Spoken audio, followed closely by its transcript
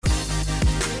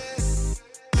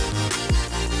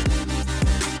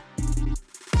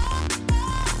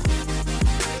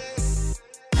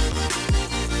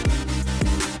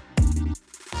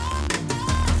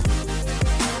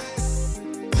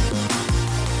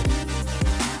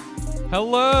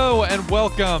Hello and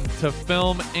welcome to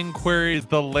Film Inquiries,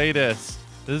 the latest.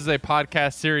 This is a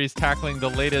podcast series tackling the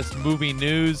latest movie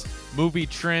news, movie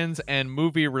trends, and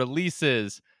movie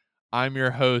releases. I'm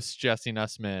your host, Jesse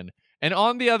Nussman. And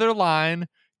on the other line,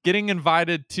 getting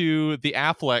invited to the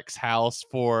Affleck's house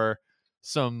for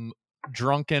some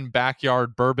drunken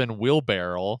backyard bourbon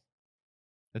wheelbarrow,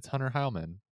 it's Hunter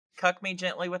Howman. Cuck me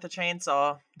gently with a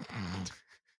chainsaw.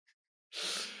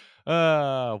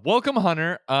 Welcome,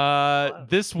 Hunter. Hello.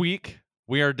 This week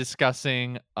we are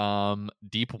discussing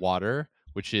Deep Water,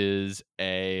 which is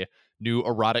a new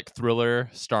erotic thriller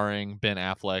starring Ben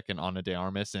Affleck and Ana de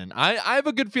Armas. And I have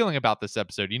a good feeling about this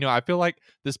episode. You know, I feel like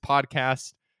this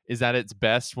podcast is at its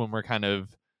best when we're kind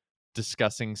of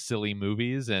discussing silly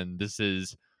movies, and this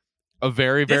is a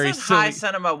very This is silly high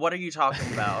cinema. What are you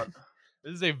talking about?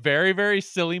 This is a very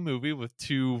silly movie with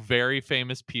two very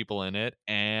famous people in it,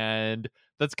 and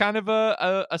that's kind of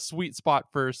a sweet spot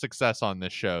for success on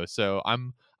this show. So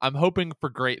I'm hoping for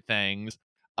great things.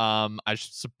 I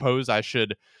suppose I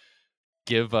should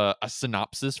give a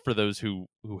synopsis for those who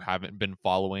haven't been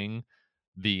following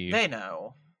the. They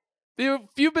know. If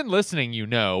you've been listening, you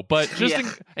know, but just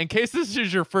Yeah. in case this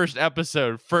is your first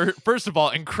episode, first of all,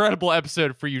 incredible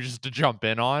episode for you just to jump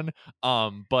in on.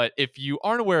 But if you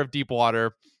aren't aware of Deep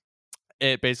Water,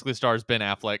 it basically stars Ben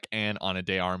Affleck and Ana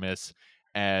de Armas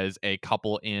as a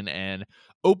couple in an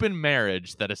open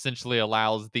marriage that essentially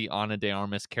allows the Ana de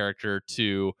Armas character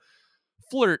to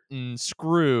flirt and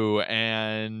screw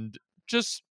and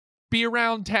just be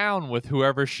around town with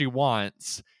whoever she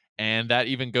wants. And that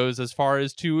even goes as far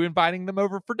as to inviting them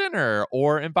over for dinner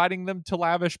or inviting them to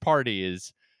lavish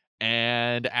parties.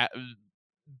 And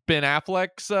Ben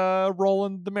Affleck's role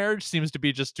in the marriage seems to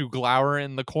be just to glower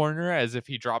in the corner as if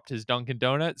he dropped his Dunkin'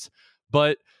 Donuts.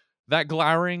 But that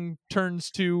glowering turns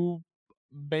to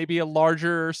maybe a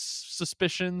larger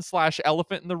suspicion /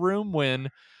 elephant in the room when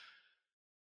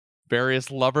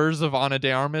various lovers of Ana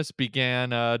de Armas began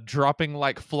dropping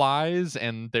like flies,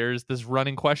 and there's this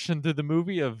running question through the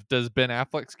movie of, does Ben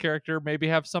Affleck's character maybe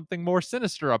have something more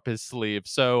sinister up his sleeve?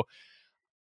 So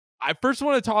I first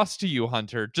want to toss to you,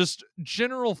 Hunter, just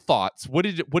general thoughts. What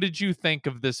did you think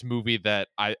of this movie that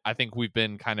I think we've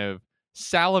been kind of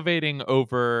salivating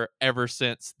over ever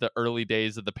since the early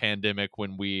days of the pandemic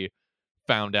when we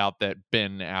found out that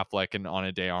Ben Affleck and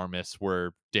Ana de Armas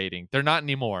were dating? They're not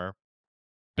anymore.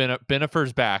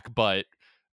 Benifer's back, but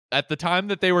at the time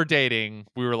that they were dating,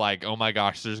 we were like, oh my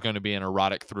gosh, there's going to be an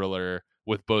erotic thriller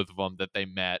with both of them that they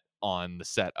met on the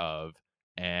set of.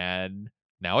 And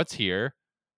now it's here.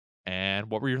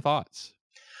 And what were your thoughts?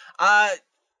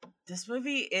 This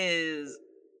movie is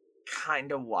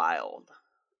kind of wild.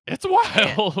 It's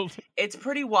wild. It's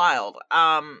pretty wild.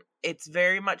 It's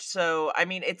very much so. I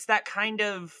mean, it's that kind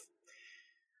of.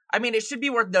 I mean, it should be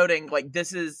worth noting, like,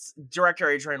 this is director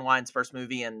Adrian Lyne's first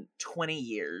movie in 20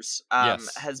 years.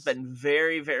 Yes. Has been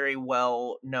very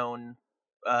well known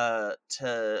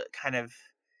to kind of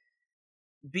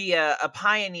be a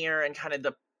pioneer and kind of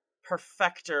the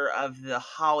perfecter of the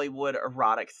Hollywood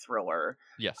erotic thriller.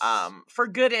 Yes. For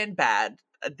good and bad.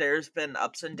 There's been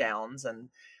ups and downs, and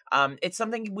it's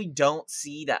something we don't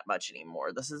see that much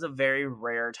anymore. This is a very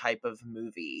rare type of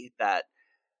movie that,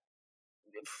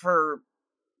 for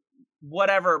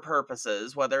whatever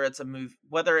purposes, whether it's a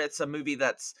movie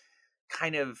that's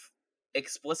kind of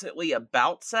explicitly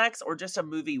about sex or just a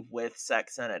movie with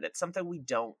sex in it, it's something we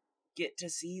don't get to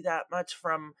see that much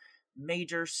from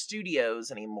major studios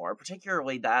anymore,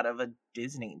 particularly that of a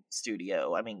Disney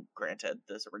studio. I mean, granted,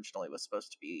 this originally was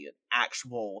supposed to be an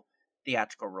actual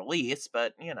theatrical release,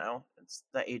 but, you know, it's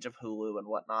the age of Hulu and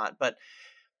whatnot. But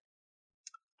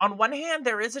on one hand,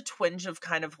 there is a twinge of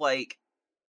kind of like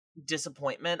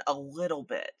disappointment,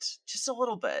 just a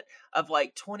little bit of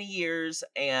like 20 years,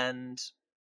 and,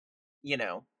 you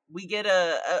know, we get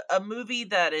a movie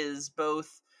that is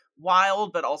both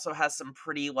wild but also has some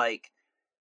pretty like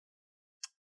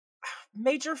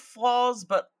major flaws,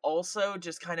 but also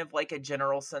just kind of like a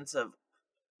general sense of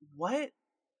what.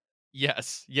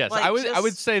 Yes. Like, I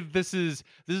would say this is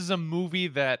a movie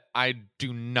that I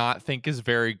do not think is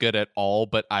very good at all,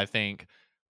 but I think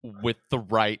with the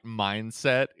right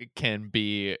mindset it can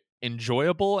be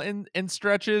enjoyable in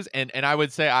stretches. And I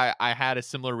would say I had a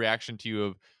similar reaction to you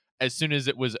of, as soon as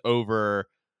it was over,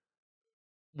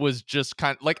 was just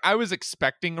kind of like, I was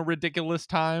expecting a ridiculous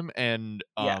time, and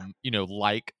you know,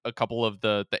 like a couple of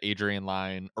the Adrian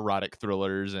Lyne erotic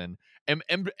thrillers, and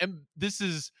this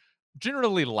is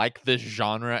generally like this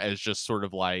genre as just sort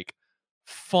of like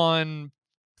fun,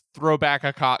 throw back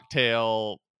a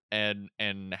cocktail and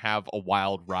have a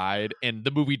wild ride. And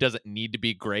the movie doesn't need to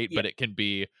be great, but it can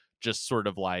be just sort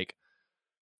of like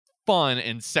fun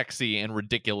and sexy and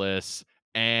ridiculous.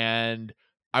 And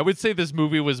I would say this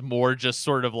movie was more just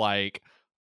sort of like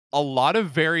a lot of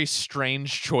very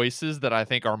strange choices that I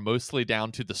think are mostly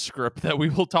down to the script that we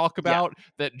will talk Yeah, about,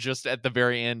 that just at the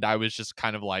very end I was just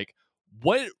kind of like,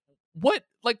 what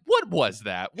was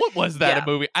that? What was that a yeah.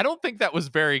 movie? I don't think that was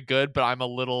very good, but I'm a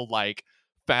little like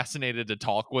fascinated to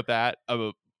talk with that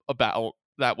about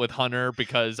that with Hunter,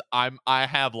 because I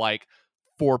have like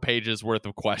 4 pages worth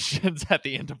of questions at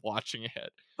the end of watching it.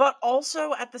 But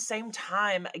also at the same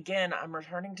time, again, I'm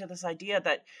returning to this idea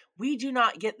that we do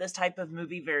not get this type of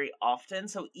movie very often.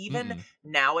 So even Mm-mm.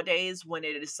 nowadays, when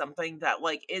it is something that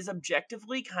like is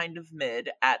objectively kind of mid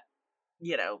at,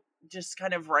 just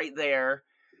kind of right there,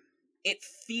 it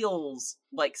feels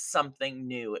like something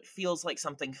new. It feels like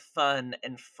something fun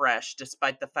and fresh,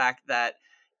 despite the fact that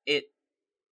it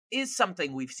is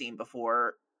something we've seen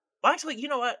before. Well, actually, you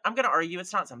know what? I'm going to argue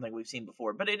it's not something we've seen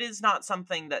before, but it is not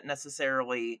something that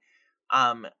necessarily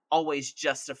always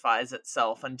justifies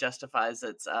itself and justifies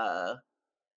its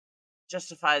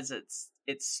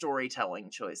storytelling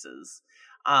choices.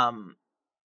 Um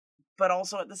but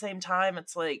also at the same time,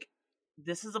 it's like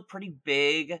this is a pretty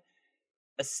big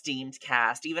esteemed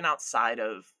cast, even Yeah. outside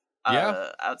of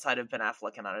Ben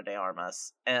Affleck and Ana de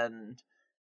Armas, and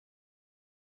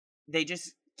they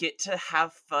just get to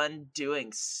have fun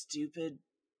doing stupid,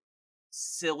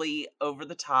 silly, over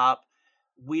the top,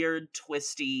 weird,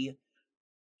 twisty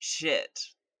shit.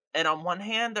 And on one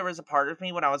hand, there was a part of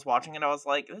me when I was watching it, I was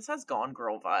like, "This has Gone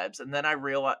Girl vibes." And then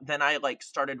then I like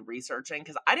started researching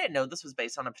because I didn't know this was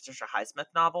based on a Patricia Highsmith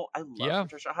novel. I love Yeah.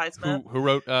 Patricia Highsmith. Who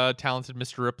wrote Talented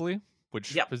Mr. Ripley,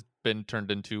 which Yep. has been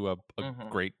turned into a hmm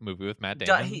great movie with Matt Do-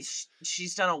 Damon. he,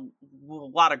 she's done a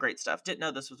lot of great stuff. Didn't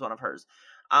know this was one of hers.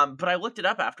 But I looked it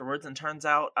up afterwards, and turns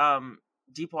out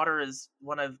Deepwater is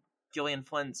one of Gillian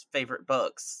Flynn's favorite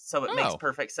books, so it makes Oh,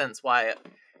 perfect sense why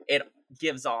it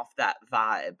gives off that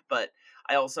vibe. But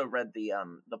I also read the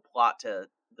plot to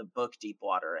the book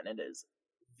Deepwater, and it is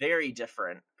very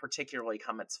different, particularly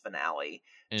come its finale,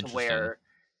 to interesting. where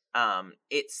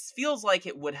it feels like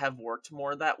it would have worked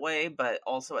more that way, but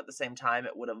also at the same time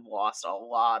it would have lost a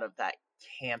lot of that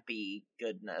campy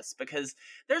goodness, because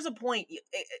there's a point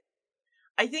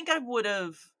I think I would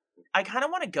have I kind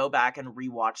of want to go back and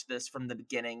rewatch this from the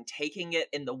beginning, taking it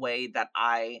in the way that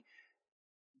I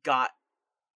got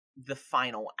the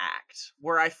final act,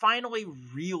 where I finally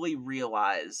really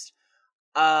realized,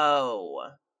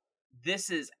 oh, this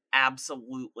is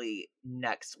absolutely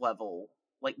next level.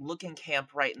 Like, looking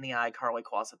camp right in the eye, Carly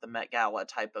Kloss at the Met Gala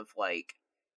type of like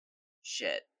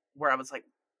shit. Where I was like,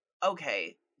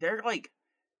 okay, they're like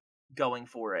going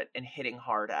for it and hitting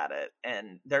hard at it,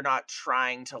 and they're not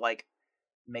trying to like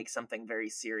make something very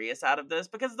serious out of this,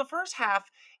 because the first half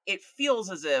it feels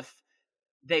as if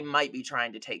they might be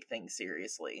trying to take things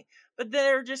seriously. But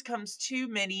there just comes too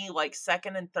many like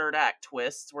second and third act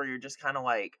twists where you're just kind of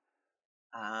like,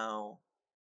 oh,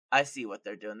 I see what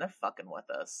they're doing. They're fucking with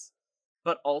us.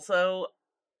 But also,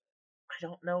 I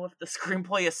don't know if the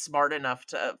screenplay is smart enough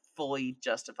to fully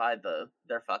justify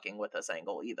they're fucking with us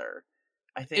angle either.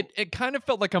 I think It kind of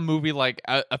felt like a movie. Like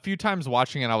a few times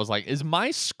watching it, I was like, "Is my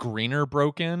screener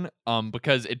broken?"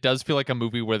 Because it does feel like a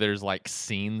movie where there's like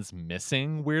scenes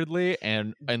missing weirdly,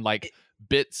 and like it,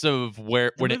 bits of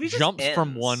where the when it movie just jumps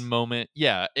from one ends. moment.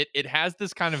 Yeah, it has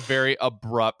this kind of very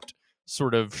abrupt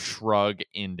sort of shrug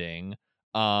ending.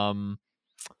 Um,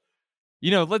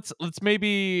 let's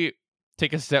maybe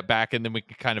take a step back, and then we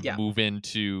can kind of Yeah. move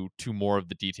into to more of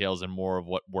the details and more of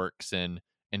what works and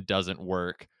doesn't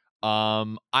work.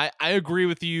 I agree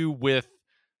with you with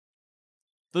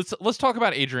let's talk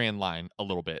about Adrian Lyne a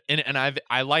little bit. And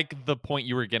I like the point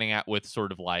you were getting at with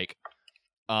sort of like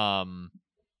um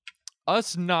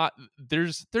us not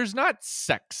there's not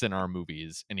sex in our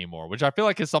movies anymore, which I feel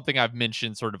like is something I've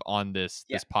mentioned sort of on Yeah. this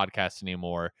podcast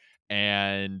anymore.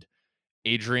 And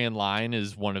Adrian Lyne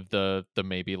is one of the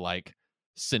maybe like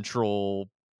central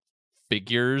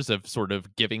figures of sort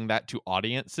of giving that to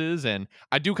audiences. And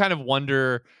I do kind of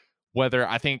wonder whether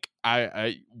I think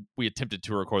I we attempted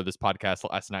to record this podcast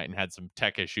last night and had some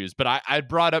tech issues, but I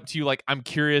brought up to you like I'm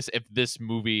curious if this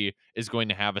movie is going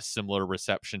to have a similar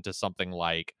reception to something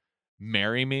like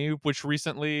Marry Me, which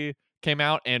recently came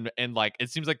out, and like it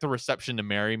seems like the reception to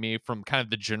Marry Me from kind of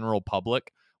the general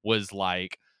public was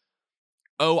like,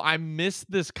 oh, I miss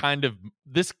this kind of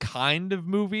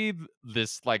movie,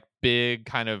 this like big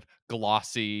kind of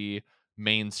glossy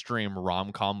mainstream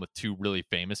rom-com with two really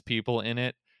famous people in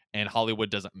it, and Hollywood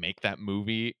doesn't make that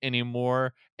movie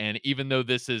anymore. And even though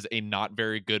this is a not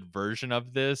very good version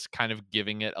of this, kind of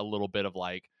giving it a little bit of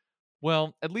like,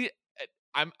 well, at least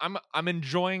I'm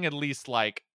enjoying at least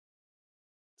like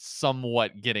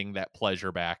somewhat getting that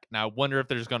pleasure back. Now, I wonder if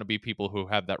there's going to be people who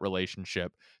have that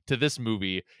relationship to this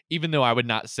movie, even though I would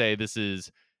not say this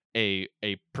is a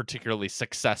particularly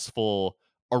successful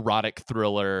erotic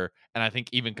thriller. And I think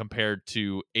even compared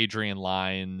to Adrian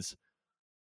Lyne's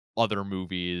other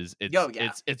movies, Oh,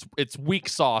 yeah. it's weak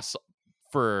sauce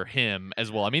for him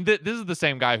as well. I mean, this is the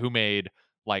same guy who made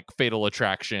like Fatal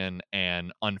Attraction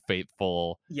and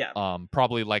Unfaithful. Yeah.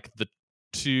 Probably like the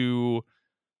two.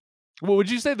 Well,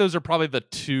 would you say those are probably the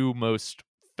two most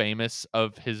famous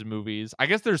of his movies? I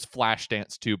guess there's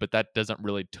Flashdance too, but that doesn't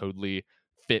really totally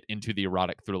fit into the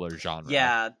erotic thriller genre.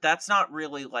 Yeah, that's not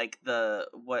really like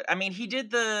what I mean, he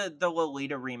did the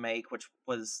Lolita remake, which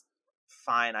was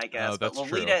fine, I guess, but that's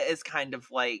Lolita true. is kind of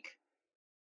like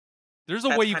There's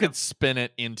a way you could spin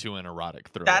it into an erotic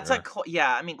thriller. That's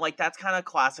I mean, like that's kind of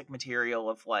classic material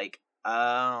of like,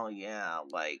 oh yeah,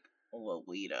 like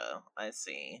Lolita, I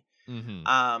see.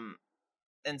 Mm-hmm.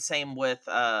 And same with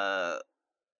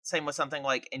something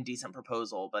like Indecent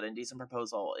Proposal, but Indecent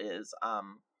Proposal is not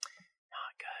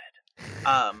good.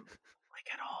 Like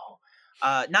at all.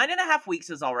 9.5 Weeks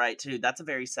is all right too. That's a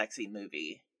very sexy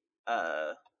movie.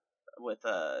 With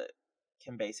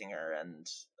Kim Basinger and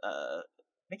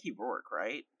Mickey Rourke,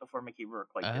 right? Before Mickey Rourke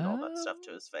like did all that stuff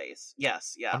to his face.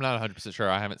 Yes, yeah. I'm not 100% sure.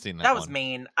 I haven't seen that. That was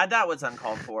mean. That was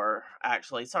uncalled for,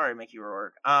 actually. Sorry, Mickey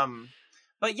Rourke.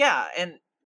 But yeah, and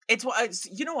it's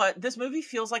you know what? This movie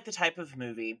feels like the type of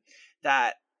movie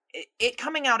that it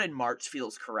coming out in March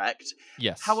feels correct.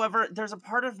 Yes. However, there's a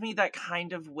part of me that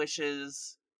kind of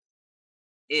wishes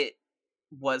it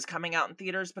was coming out in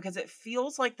theaters, because it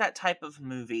feels like that type of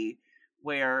movie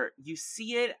where you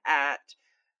see it at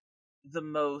the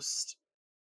most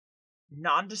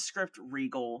nondescript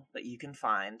Regal that you can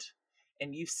find,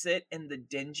 and you sit in the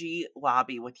dingy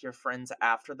lobby with your friends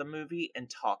after the movie and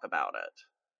talk about it.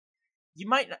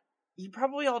 You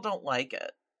probably all don't like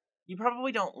it. You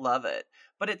probably don't love it,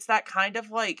 but it's that kind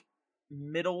of like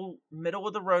middle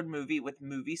of the road movie with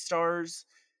movie stars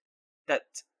that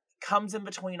comes in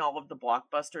between all of the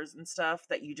blockbusters and stuff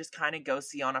that you just kind of go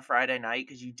see on a Friday night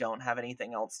because you don't have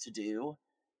anything else to do.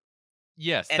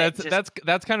 Yes, and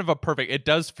that's kind of a perfect. It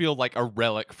does feel like a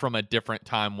relic from a different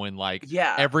time when like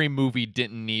every movie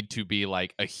didn't need to be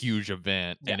like a huge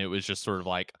event, and it was just sort of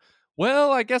like,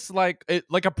 well, I guess like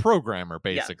a programmer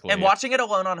basically. Yeah. And watching it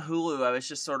alone on Hulu, I was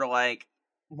just sort of like,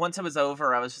 once it was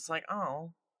over, I was just like,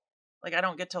 oh, like I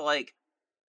don't get to like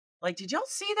did y'all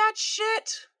see that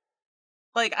shit?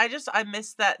 Like, I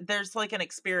miss that. There's like an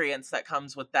experience that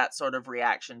comes with that sort of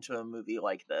reaction to a movie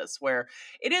like this, where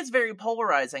it is very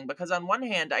polarizing, because on one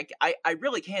hand, I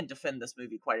really can defend this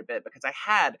movie quite a bit because I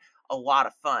had a lot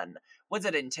of fun. Was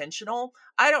it intentional?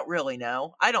 I don't really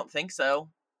know. I don't think so.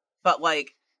 But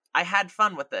like, I had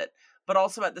fun with it. But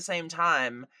also at the same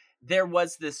time, there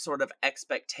was this sort of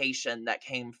expectation that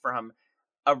came from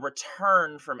a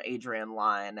return from Adrian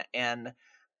Lyne, and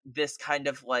this kind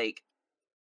of like,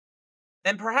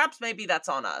 and perhaps maybe that's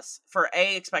on us for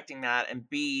A, expecting that, and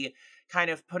B, kind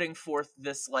of putting forth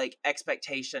this like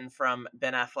expectation from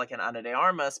Ben Affleck and Ana de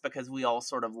Armas, because we all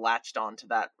sort of latched onto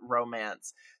that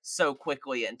romance so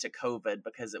quickly into COVID,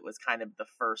 because it was kind of the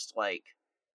first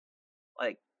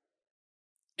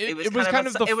it was kind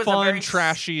of the fun, very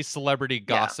trashy celebrity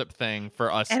gossip thing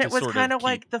for us, and to it was sort kind of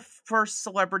like the first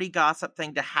celebrity gossip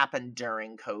thing to happen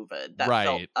during COVID that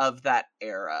felt of that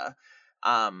era.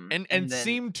 And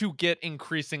seemed to get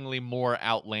increasingly more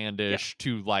outlandish,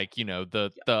 to like, you know,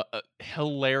 the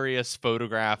hilarious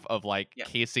photograph of like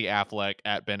Casey Affleck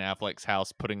at Ben Affleck's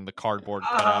house putting the cardboard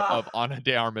cutout of Ana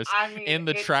de Armas in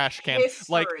the trash can.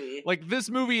 History. Like this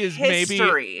movie is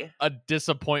maybe a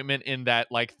disappointment in that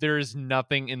like there is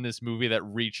nothing in this movie that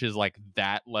reaches like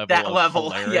that level of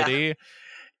hilarity. Yeah.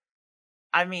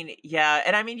 I mean, yeah,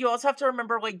 and I mean, you also have to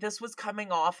remember, like, this was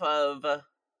coming off of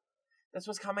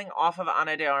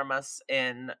Ana de Armas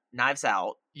in Knives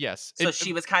Out. Yes. So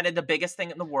she was kind of the biggest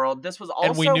thing in the world. This was also,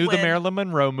 and we knew the Marilyn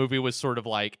Monroe movie was sort of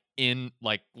like in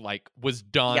like was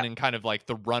done, and kind of like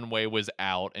the runway was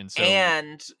out, and so,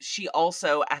 and she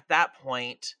also at that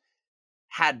point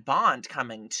had Bond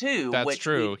coming too. That's which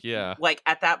true. Yeah. Like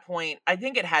at that point, I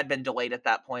think it had been delayed at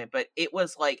that point, but it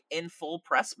was like in full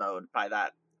press mode by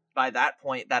that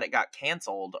point that it got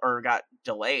canceled or got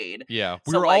delayed. Yeah.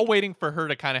 We were all waiting for her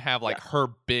to kind of have like her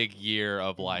big year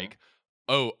of like,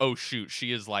 oh shoot,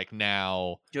 she is like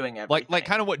now doing everything. Like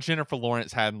kind of what Jennifer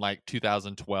Lawrence had in like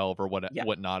 2012 or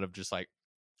whatnot, of just like,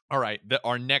 all right,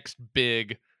 our next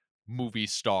big movie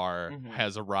star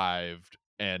has arrived,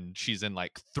 and she's in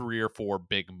like 3 or 4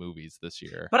 big movies this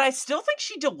year. But I still think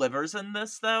she delivers in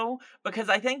this though, because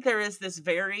I think there is this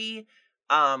very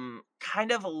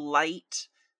kind of light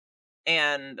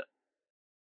and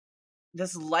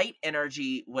this light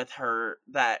energy with her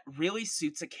that really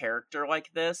suits a character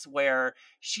like this, where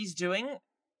she's doing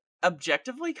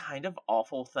objectively kind of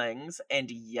awful things,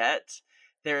 and yet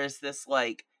there is this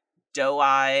like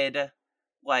doe-eyed,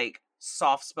 like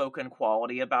soft-spoken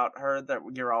quality about her that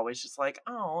you're always just like,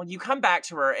 oh, you come back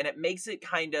to her, and it makes it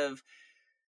kind of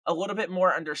a little bit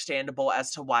more understandable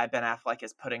as to why Ben Affleck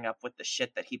is putting up with the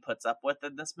shit that he puts up with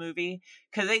in this movie.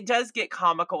 Because it does get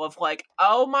comical of like,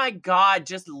 oh my god,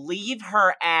 just leave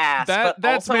her ass. But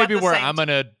That's also maybe at the where same I'm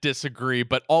gonna disagree,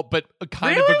 but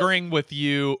kind of Really? agreeing with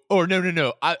you. Or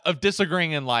no, of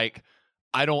disagreeing in like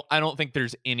I don't think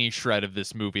there's any shred of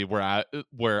this movie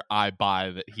where I buy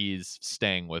that he's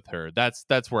staying with her.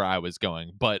 That's where I was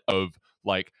going. But of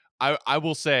like I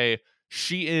will say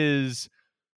she is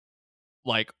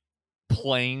like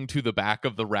playing to the back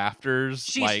of the rafters.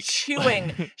 She is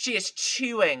chewing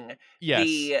Yes.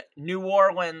 the New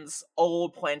Orleans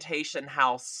old plantation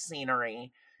house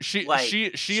scenery. She Like,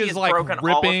 she has is like broken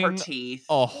all of her ripping teeth.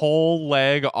 a whole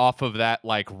leg off of that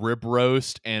like rib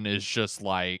roast and is just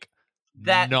like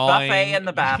That gnawing. buffet in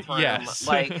the bathroom. Yes.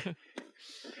 Like,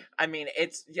 I mean,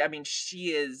 she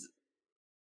is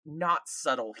not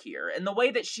subtle here. And the way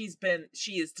that she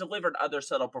has delivered other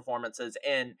subtle performances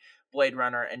in Blade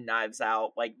Runner and Knives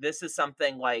Out. Like, this is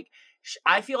something like,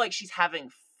 I feel like she's having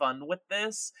fun with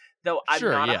this, though I'm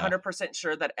Sure, not yeah. 100%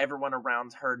 sure that everyone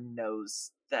around her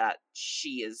knows that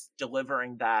she is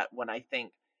delivering that, when I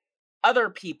think other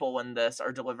people in this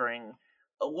are delivering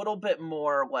a little bit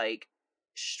more like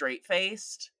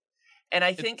straight-faced. And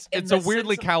I think it's a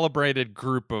weirdly calibrated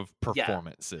group of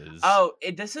performances. Yeah. Oh,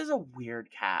 this is a weird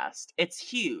cast. It's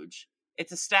huge.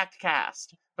 It's a stacked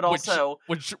cast, but also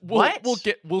which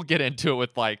we'll get into it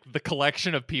with like the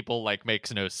collection of people like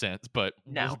makes no sense, but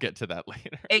we'll get to that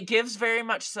later. It gives very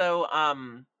much so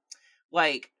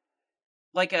like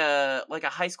a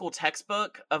high school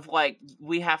textbook of like,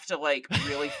 we have to like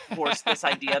really force this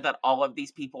idea that all of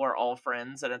these people are all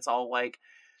friends, and it's all like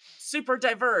super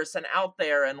diverse and out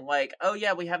there, and like, oh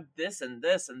yeah, we have this and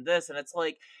this and this, and it's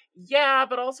like, yeah,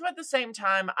 but also at the same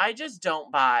time, I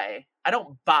don't buy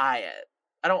it.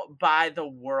 I don't buy the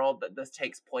world that this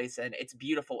takes place in. It's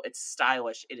beautiful, it's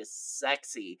stylish, it is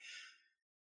sexy,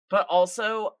 but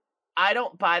also I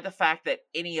don't buy the fact that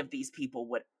any of these people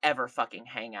would ever fucking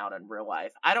hang out in real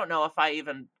life. I don't know if I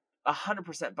even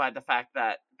 100% buy the fact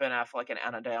that Ben Affleck and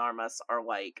Ana de Armas are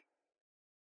like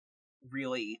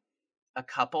really a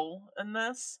couple in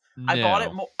this. No.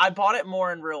 I bought it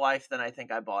more in real life than I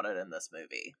think I bought it in this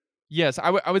movie. Yes,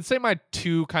 I would say my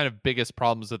two kind of biggest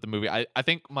problems with the movie. I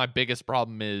think my biggest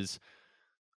problem is,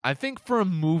 I think for a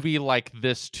movie like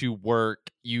this to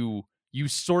work, you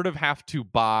sort of have to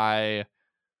buy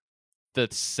the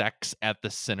sex at the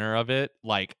center of it.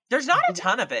 Like, there's not a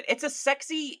ton of it. It's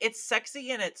sexy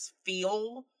in its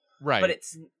feel. Right. But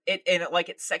it's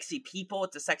sexy people,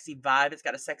 it's a sexy vibe, it's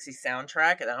got a sexy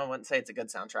soundtrack, and I wouldn't say it's a good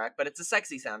soundtrack, but it's a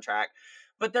sexy soundtrack.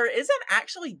 But there isn't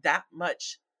actually that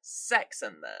much sex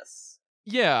in this.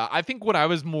 Yeah, I think what I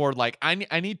was more like, I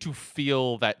need to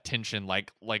feel that tension,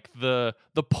 like the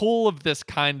pull of this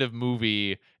kind of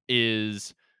movie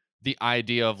is the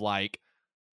idea of like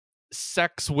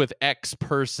sex with X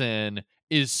person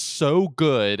is so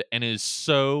good and is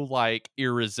so like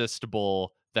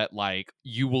irresistible that like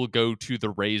you will go to the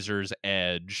razor's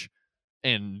edge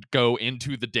and go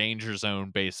into the danger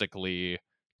zone basically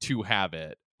to have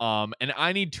it. And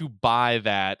I need to buy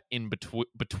that in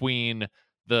between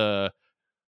the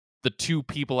two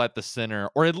people at the center,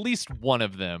 or at least one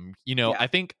of them. You know, Yeah.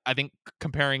 I think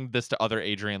comparing this to other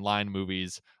Adrian Lyne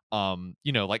movies,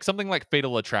 you know, like something like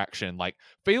Fatal Attraction. Like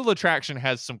Fatal Attraction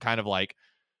has some kind of like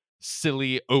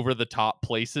silly over the top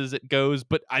places it goes,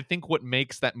 but I think what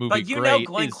makes that movie but you great know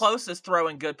Glenn Close is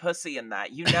throwing good pussy in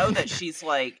that. You know that she's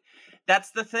like, that's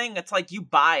the thing. It's like, you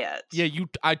buy it. Yeah,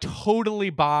 I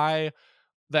totally buy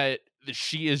that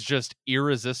she is just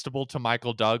irresistible to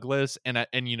Michael Douglas, and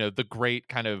you know, the great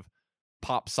kind of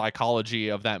pop psychology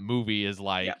of that movie is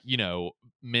like, Yeah. you know,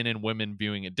 men and women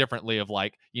viewing it differently, of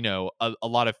like, you know, a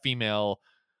lot of female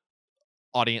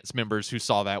audience members who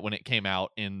saw that when it came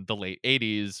out in the late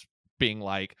 80s being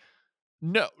like,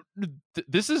 no,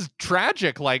 this is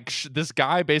tragic. Like, this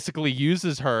guy basically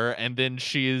uses her, and then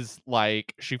she's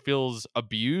like, she feels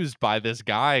abused by this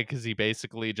guy because he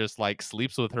basically just like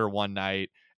sleeps with her one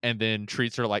night and then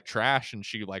treats her like trash, and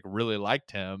she like really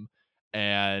liked him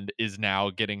and is now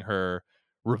getting her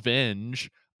revenge.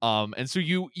 And so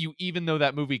you even though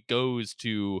that movie goes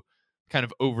to kind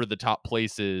of over the top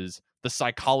places, the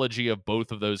psychology of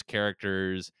both of those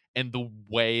characters and the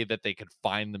way that they could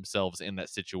find themselves in that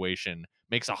situation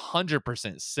makes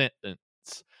 100%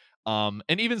 sense. And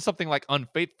even something like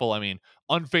Unfaithful, I mean,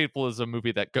 Unfaithful is a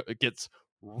movie that gets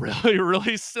really,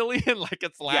 really silly in like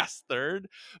its Yeah. last third,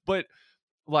 but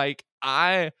like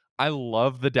I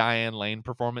love the Diane Lane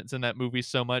performance in that movie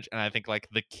so much, and I think like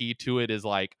the key to it is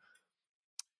like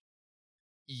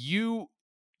you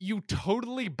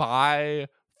totally buy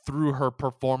through her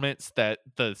performance that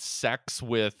the sex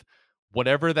with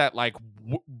whatever that like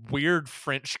weird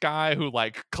French guy who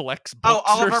like collects Oh, books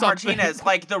or Oliver something, Martinez,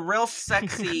 like the real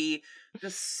sexy, the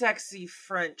sexy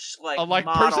French a like like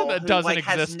person model that who doesn't like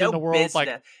has exist in no the world,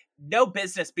 like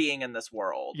business being in this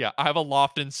world. yeah, I have a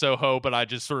loft in Soho, but I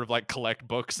just sort of like collect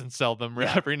books and sell them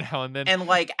Yeah. every now and then. And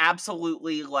like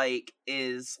absolutely like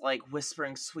is like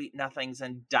whispering sweet nothings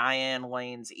in Diane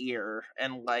Lane's ear,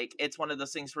 and like it's one of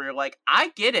those things where you're like, I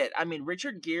get it. I mean,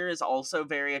 Richard Gere is also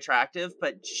very attractive,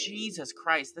 but Jesus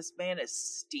Christ, this man is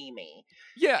steamy.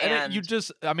 Yeah, And you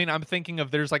just, I mean, I'm thinking of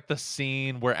there's like the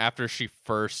scene where after she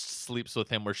first sleeps with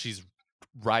him, where she's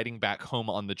riding back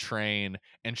home on the train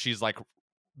and she's like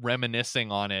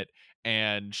reminiscing on it,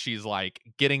 and she's like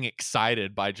getting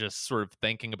excited by just sort of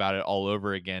thinking about it all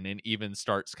over again, and even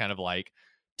starts kind of like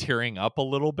tearing up a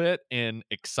little bit in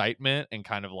excitement and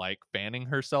kind of like fanning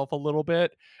herself a little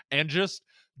bit, and just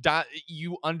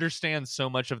you understand so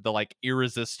much of the like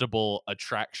irresistible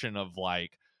attraction of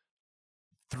like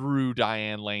through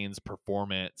Diane Lane's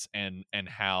performance and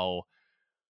how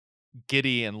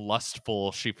giddy and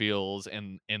lustful she feels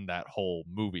in that whole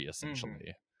movie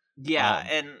essentially. Yeah,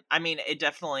 and I mean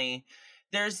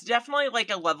there's definitely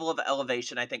like a level of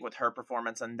elevation I think with her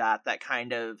performance, and that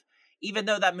kind of, even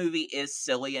though that movie is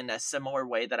silly in a similar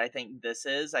way that I think this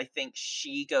is, I think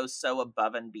she goes so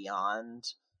above and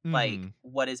beyond like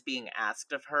what is being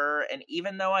asked of her. And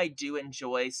even though I do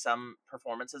enjoy some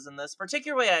performances in this,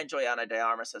 particularly I enjoy Ana de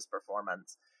Armas's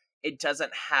performance, it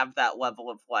doesn't have that level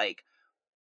of like,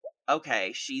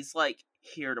 okay, she's like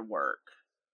here to work.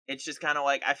 It's just kind of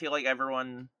like I feel like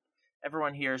everyone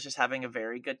here is just having a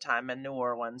very good time in New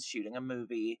Orleans shooting a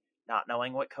movie, not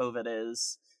knowing what COVID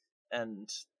is, and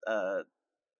I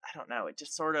don't know, it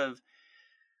just sort of,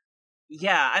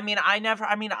 yeah, I mean,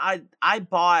 I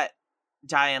bought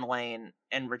Diane Lane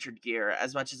and Richard Gere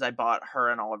as much as I bought her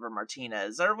and Oliver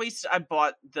Martinez, or at least I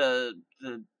bought the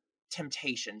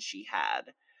temptation she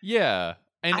had. Yeah.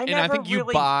 And I I never think you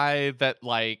really buy that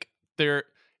like there,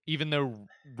 even though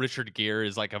Richard Gere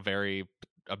is like a very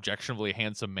objectionably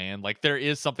handsome man, like there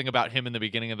is something about him in the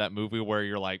beginning of that movie where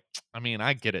you're like, I mean,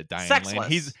 I get it, Diane Lane.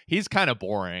 sexless. He's kind of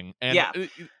boring. And Yeah.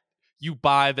 You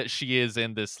buy that she is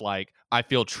in this like, I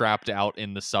feel trapped out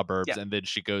in the suburbs, Yeah. and then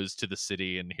she goes to the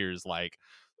city and here's like,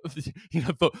 you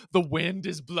know, the wind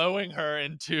is blowing her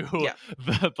into Yeah.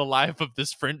 the life of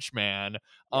this French man.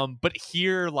 But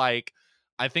here, like,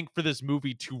 I think for this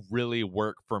movie to really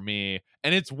work for me,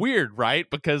 and it's weird, right?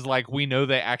 Because like we know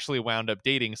they actually wound up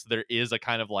dating, so there is a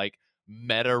kind of like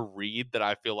meta read that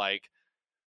I feel like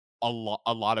a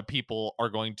lot of people are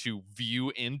going to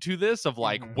view into this of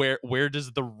like where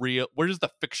does the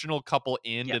fictional couple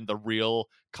end and the real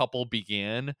couple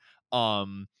begin.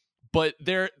 But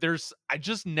there's I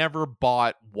just never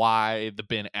bought why the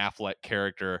Ben Affleck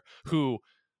character, who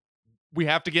we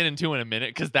have to get into in a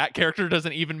minute because that character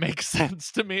doesn't even make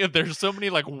sense to me. There's so many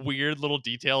like weird little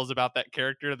details about that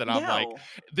character that I'm like,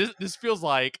 this feels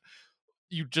like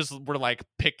you just were like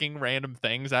picking random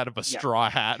things out of a straw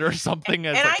hat or something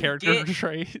as like character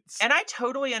traits. And I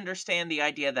totally understand the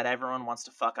idea that everyone wants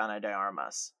to fuck Ana de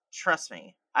Armas. Trust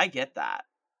me, I get that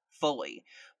fully.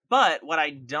 But what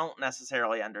I don't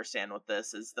necessarily understand with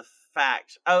this is the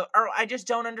fact, or I just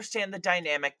don't understand the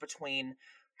dynamic between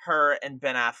her and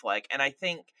Ben Affleck. And I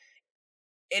think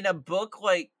in a book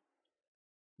like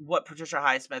what Patricia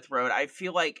Highsmith wrote, I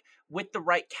feel like with the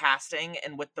right casting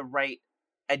and with the right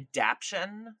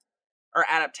adaptation or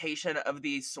adaptation of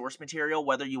the source material,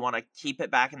 whether you want to keep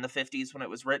it back in the 50s when it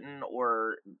was written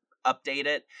or update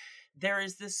it, there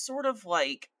is this sort of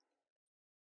like,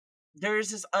 there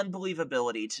is this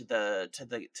unbelievability to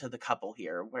the couple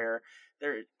here where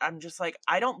I'm just like,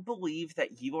 I don't believe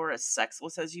that you are as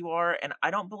sexless as you are, and I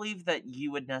don't believe that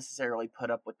you would necessarily put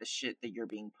up with the shit that you're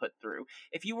being put through.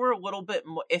 If you were a little bit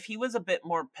more, if he was a bit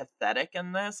more pathetic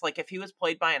in this, like if he was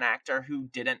played by an actor who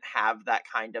didn't have that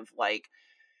kind of like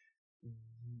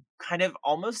kind of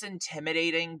almost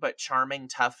intimidating but charming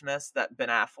toughness that Ben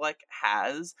Affleck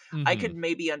has, I could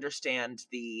maybe understand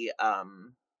the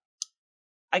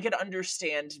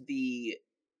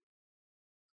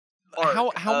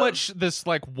how much this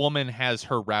like woman has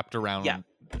her wrapped around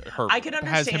her I could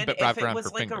has him understand if wrapped it around her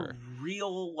was like a finger.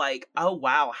 real like, oh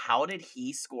wow, how did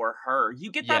he score her?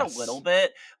 You get that a little Yes.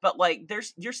 bit, but like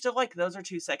you're still like those are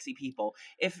two sexy people.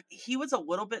 If he was a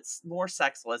little bit more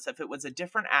sexless, if it was a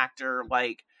different actor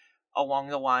like along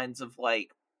the lines of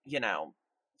like, you know,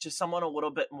 just someone a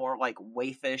little bit more like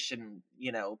waifish and,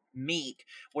 you know, meek,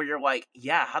 where you're like,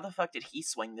 yeah, how the fuck did he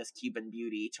swing this Cuban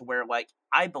beauty to where like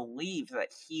I believe that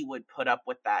he would put up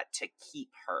with that to keep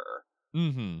her.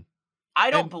 Mhm. I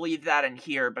don't And believe that in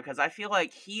here because I feel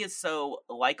like he is so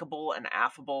likable and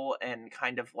affable and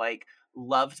kind of like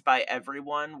loved by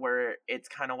everyone where it's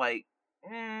kind of like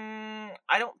I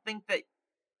don't think that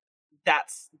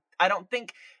that's I don't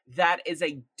think that is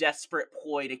a desperate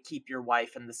ploy to keep your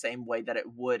wife in the same way that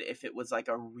it would if it was like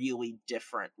a really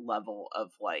different level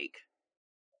of like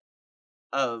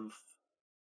of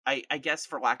I guess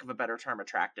for lack of a better term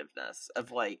attractiveness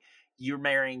of like you're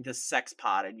marrying this sex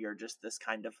pot and you're just this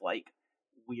kind of like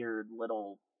weird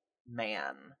little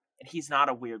man, and he's not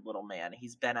a weird little man,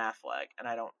 he's Ben Affleck, and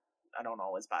I don't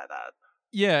always buy that.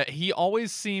 yeah, he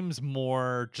always seems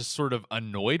more just sort of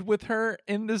annoyed with her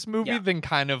in this movie Yeah, than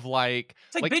kind of it's like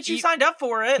like bitch, you signed up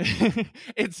for it.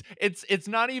 it's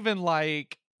not even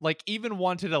like even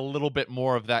wanted a little bit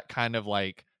more of that kind of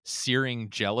like searing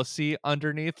jealousy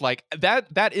underneath. Like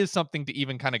that is something to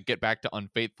even kind of get back to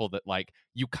Unfaithful, that like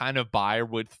you kind of buy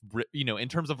with in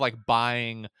terms of like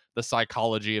buying the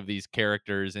psychology of these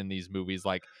characters in these movies.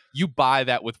 Like you buy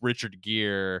that with Richard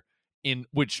Gere, in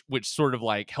which sort of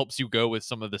like helps you go with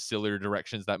some of the sillier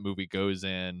directions that movie goes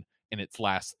in its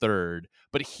last third.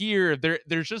 But here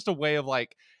there's just a way of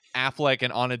like Affleck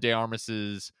and Ana de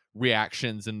Armas's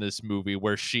reactions in this movie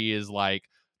where she is like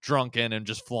drunken and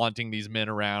just flaunting these men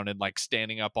around and like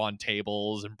standing up on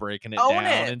tables and breaking it Own down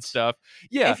and it. stuff.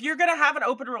 Yeah. If you're gonna have an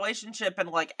open relationship and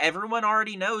like everyone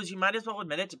already knows, you might as well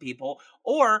admit it to people.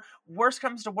 Or worst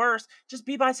comes to worst, just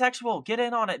be bisexual. Get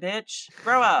in on it, bitch.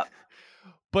 Grow up.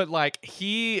 But like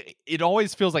it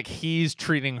always feels like he's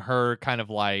treating her kind of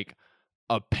like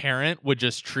a parent would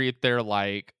just treat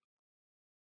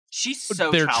She's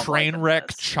so their childlike train in wreck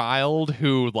this. child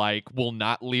who like will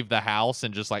not leave the house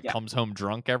and just like Yeah. comes home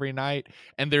drunk every night.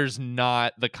 And there's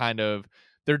not the kind of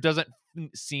there doesn't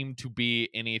seem to be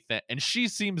anything, and she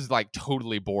seems like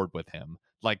totally bored with him.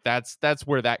 Like that's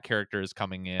where that character is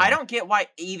coming I in. don't get why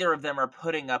either of them are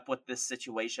putting up with this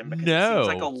situation because it seems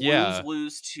like a No, yeah.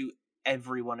 lose-lose to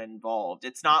everyone involved.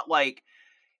 It's not like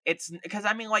it's because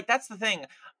I mean like that's the thing.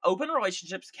 Open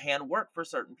relationships can work for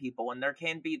certain people and there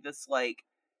can be this like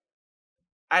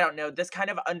I don't know, this kind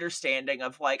of understanding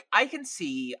of like I can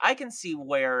see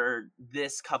where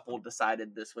this couple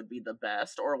decided this would be the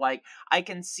best or like I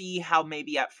can see how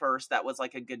maybe at first that was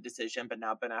like a good decision but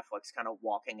now Ben Affleck's kind of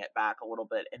walking it back a little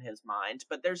bit in his mind,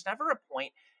 but there's never a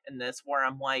point in this where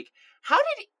I'm like how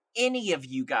did any of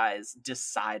you guys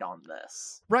decide on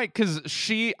this? Right, because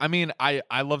I mean,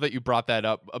 I love that you brought that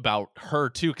up about her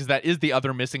too, because that is the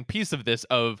other missing piece of this.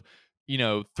 Of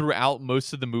throughout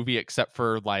most of the movie, except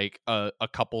for like a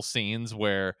couple scenes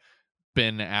where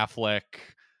Ben Affleck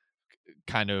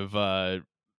kind of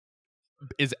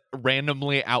is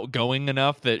randomly outgoing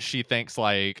enough that she thinks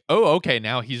like, oh, okay,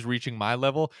 now he's reaching my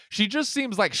level. She just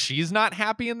seems like she's not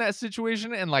happy in that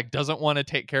situation and like doesn't want to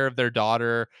take care of their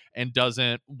daughter and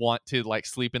doesn't want to like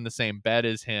sleep in the same bed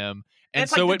as him. And And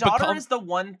it's like so the it daughter becomes is the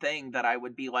one thing that I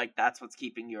would be like that's what's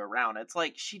keeping you around. It's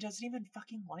like she doesn't even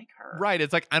fucking like her. right.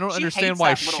 It's like I don't She understand hates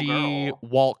why that little she girl.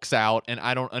 walks out, and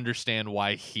I don't understand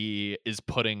why he is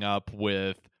putting up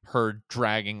with her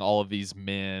dragging all of these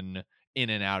men in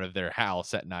and out of their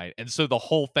house at night. And so the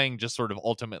whole thing just sort of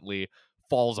ultimately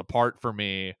falls apart for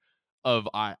me. Of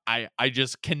I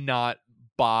just cannot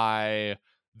buy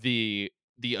the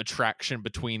attraction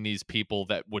between these people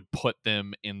that would put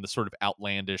them in the sort of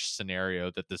outlandish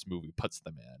scenario that this movie puts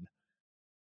them in.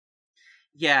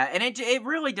 Yeah, and it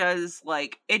really does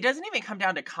like it doesn't even come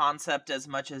down to concept as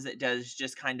much as it does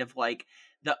just kind of like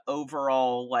the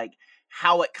overall like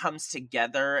how it comes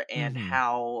together and Hmm.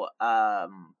 how I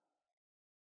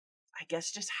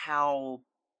guess just how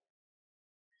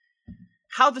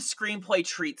the screenplay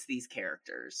treats these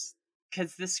characters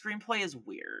cuz the screenplay is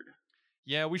weird.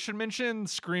 Yeah, we should mention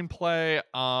screenplay.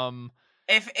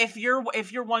 If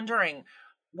you're wondering,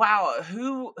 wow,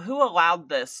 who allowed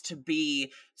this to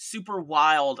be super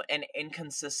wild and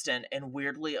inconsistent and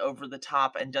weirdly over the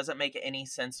top and doesn't make any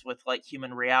sense with like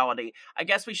human reality, I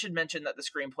guess we should mention that the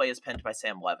screenplay is penned by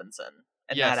Sam Levinson,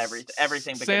 and that Yes,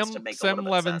 everything begins to make a Sam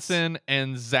little bit sense. Levinson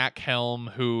and Zach Helm,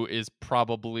 who is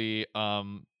probably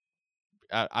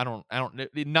I don't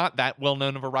not that well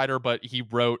known of a writer, but he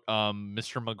wrote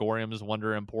Mr. Megorium's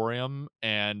Wonder Emporium,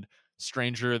 and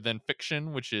Stranger Than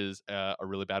Fiction, which is a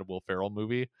really bad Will Ferrell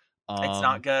movie. It's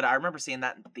not good. I remember seeing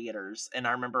that in theaters, and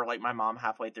I remember like my mom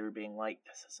halfway through being like,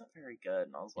 "This isn't very good,"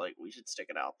 and I was like, "We should stick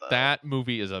it out though." That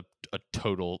movie is a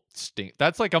total stink.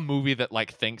 That's like a movie that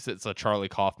like thinks it's a Charlie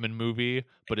Kaufman movie,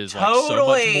 but is like so much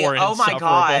Totally. more Oh my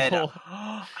god. insufferable.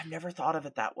 I never thought of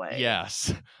it that way.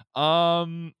 Yes.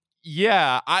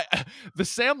 Yeah, I the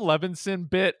Sam Levinson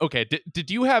bit. Okay,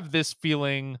 did you have this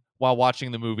feeling while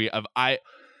watching the movie of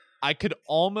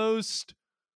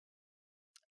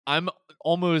I'm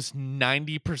almost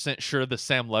 90% sure the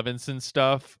Sam Levinson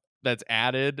stuff that's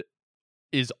added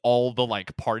is all the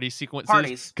like party sequences,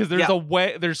 Parties. because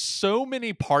there's so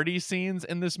many party scenes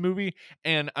in this movie.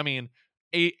 And I mean,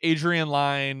 Adrian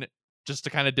Lyne, just to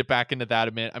kind of dip back into that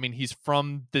a minute, I mean, he's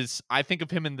from this, I think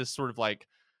of him in this sort of like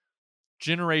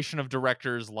generation of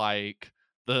directors like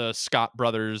the Scott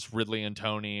brothers, Ridley and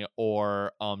Tony,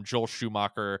 or Joel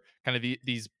Schumacher, kind of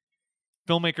these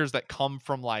filmmakers that come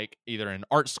from like either an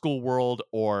art school world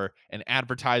or an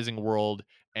advertising world,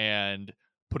 and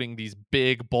putting these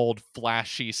big, bold,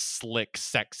 flashy, slick,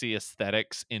 sexy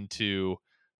aesthetics into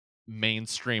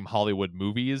mainstream Hollywood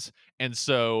movies. And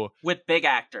so with big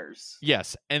actors.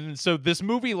 yes, and so this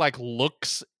movie like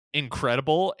looks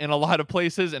incredible in a lot of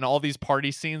places, and all these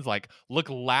party scenes like look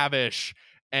lavish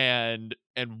and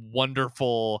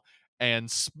wonderful,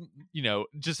 and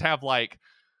just have like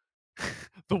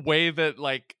the way that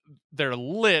like they're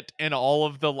lit, and all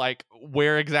of the like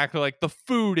where exactly like the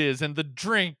food is and the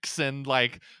drinks, and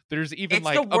like there's even It's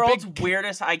like the world's a big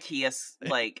weirdest IKEA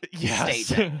like yes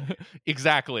staging.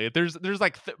 exactly. There's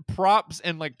like props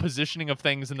and like positioning of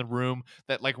things in the room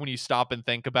that like when you stop and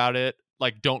think about it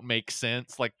like don't make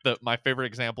sense. Like my favorite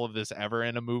example of this ever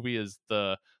in a movie is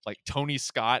the like Tony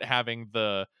Scott having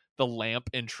the lamp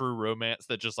in True Romance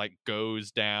that just like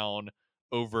goes down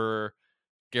over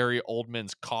Gary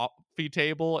Oldman's coffee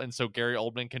table, and so Gary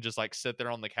Oldman can just like sit there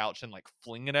on the couch and like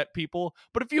fling it at people.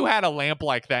 But if you had a lamp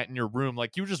like that in your room,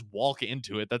 like you just walk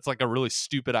into it. That's like a really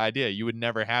stupid idea. You would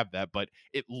never have that, but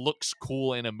it looks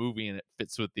cool in a movie and it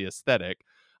fits with the aesthetic.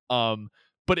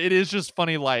 But it is just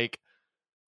funny, like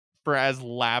for as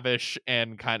lavish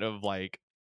and kind of like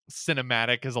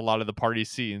cinematic as a lot of the party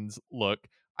scenes look,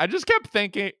 I just kept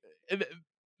thinking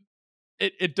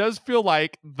it does feel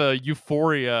like the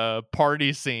Euphoria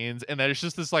party scenes, and that it's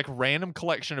just this like random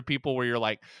collection of people where you're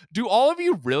like, do all of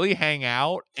you really hang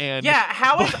out? And yeah,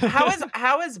 how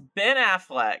is Ben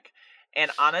Affleck and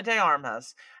Ana de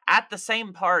Armas at the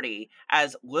same party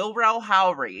as Lil Rel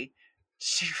Howery,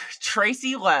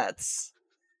 Tracy Letts,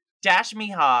 Dash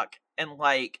Mihawk, and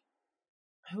like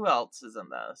who else is in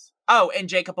this? Oh, and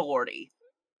Jacob Elordi.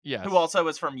 Yes. Who also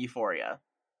is from Euphoria.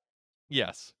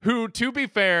 Yes. Who, to be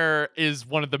fair, is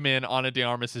one of the men Ana de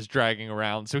Armas is dragging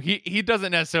around. So he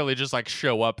doesn't necessarily just like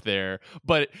show up there,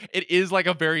 but it is like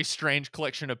a very strange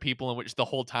collection of people in which the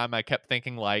whole time I kept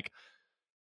thinking like,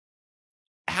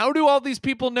 how do all these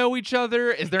people know each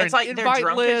other? Is there It's an like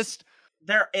invite list?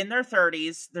 They're in their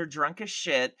 30s. They're drunk as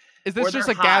shit. Is this just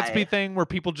a high. Gatsby thing where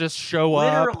people just show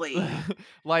Literally. up?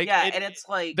 Like, yeah, and it's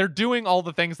like they're doing all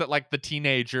the things that like the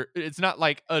teenager. It's not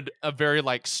like a very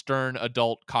like stern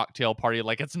adult cocktail party.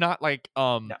 Like it's not like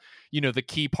no. The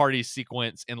key party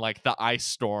sequence in like the Ice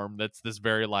Storm. That's this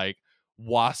very like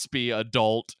waspy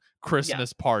adult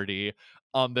Christmas party.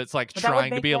 That's like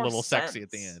trying to be a little sexy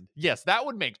at the end. Yes, that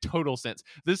would make total sense.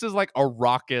 This is like a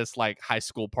raucous like high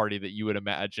school party that you would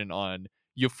imagine on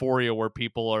Euphoria, where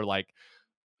people are like,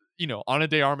 Ana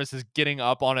de Armas is getting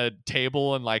up on a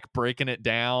table and like breaking it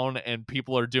down, and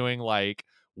people are doing like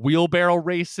wheelbarrow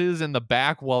races in the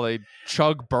back while they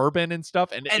chug bourbon and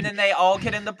stuff. And then they all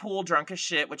get in the pool drunk as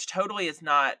shit, which totally is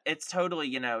not, it's totally,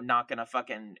 not gonna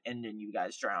fucking end in you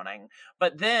guys drowning.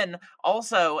 But then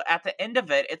also at the end of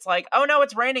it, it's like, oh no,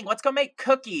 it's raining. Let's go make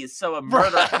cookies so a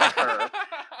murder can occur.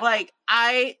 Like,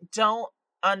 I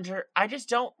just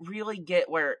don't really get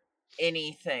where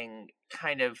anything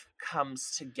kind of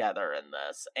comes together in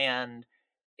this, and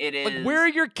it is like, where are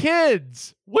your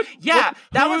kids?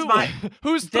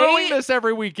 Who's throwing this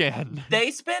every weekend?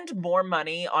 They spend more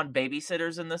money on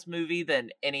babysitters in this movie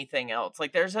than anything else.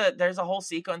 Like there's a whole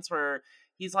sequence where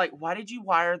he's like, why did you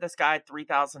wire this guy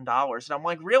 $3,000? And I'm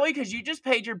like, really? Because you just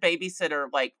paid your babysitter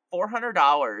like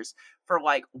 $400 for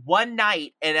like one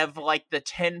night and of like the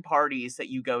 10 parties that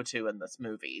you go to in this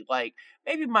movie. Like,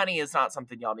 maybe money is not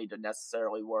something y'all need to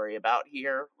necessarily worry about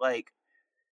here. Like,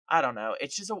 I don't know.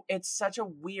 It's just it's such a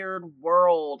weird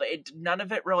world. None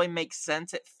of it really makes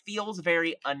sense. It feels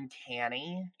very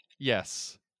uncanny.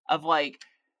 Yes. Of like,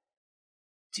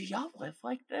 do y'all live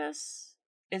like this?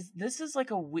 Is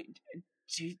like a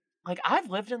Like, I've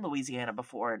lived in Louisiana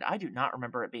before, and I do not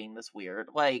remember it being this weird.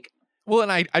 Like, Well,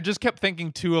 and I just kept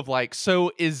thinking too of like,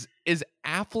 so is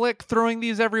Affleck throwing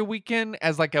these every weekend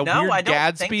as like a no, I weird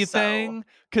don't think Gadsby so. thing?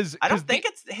 Because I don't the think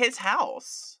it's his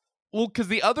house. Well, because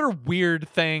the other weird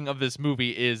thing of this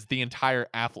movie is the entire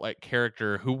Affleck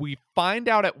character, who we find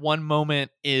out at one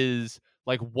moment is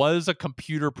like was a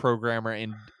computer programmer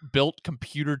and built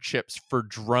computer chips for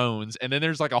drones. And then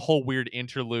there's like a whole weird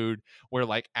interlude where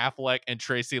like Affleck and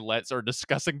Tracy Letts are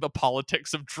discussing the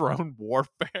politics of drone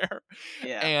warfare.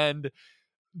 Yeah. And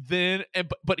then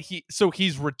but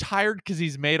he's retired because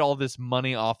he's made all this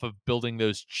money off of building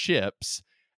those chips.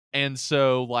 And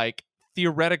so like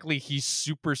theoretically he's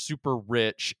super super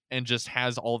rich and just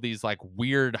has all these like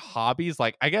weird hobbies.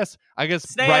 Like I guess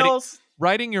Snails.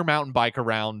 riding your mountain bike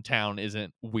around town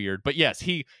isn't weird, but yes,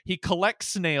 he collects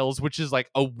snails, which is like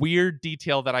a weird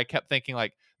detail that I kept thinking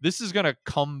like this is gonna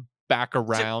come back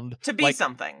around To be like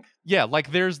something. yeah,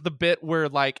 like there's the bit where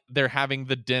like they're having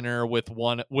the dinner with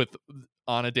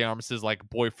Ana de Armas's like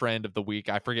boyfriend of the week.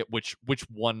 I forget which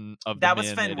one of the That was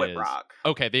men Finn it is. Whitrock.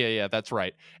 Okay, yeah, that's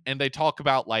right. And they talk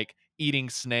about like eating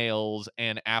snails,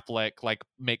 and Affleck like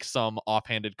makes some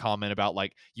offhanded comment about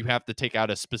like you have to take out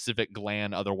a specific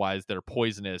gland, otherwise they're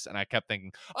poisonous. And I kept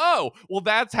thinking, oh, well,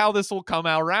 that's how this will come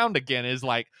out around again. Is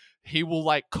like he will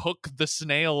like cook the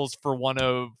snails for one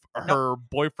of her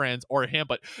boyfriends or him,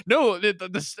 but no,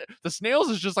 the snails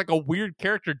is just like a weird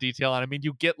character detail. And I mean,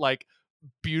 you get like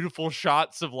beautiful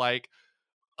shots of like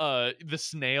the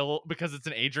snail, because it's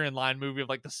an Adrian Lyne movie, of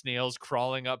like the snails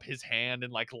crawling up his hand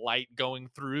and like light going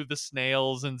through the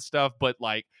snails and stuff, but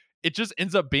like it just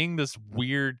ends up being this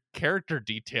weird character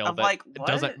detail Of that like,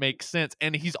 doesn't what? make sense.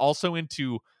 And he's also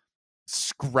into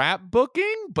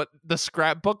scrapbooking, but the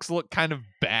scrapbooks look kind of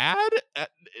bad.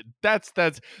 That's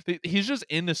he's just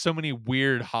into so many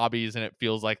weird hobbies, and it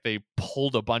feels like they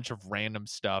pulled a bunch of random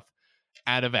stuff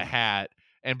out of a hat.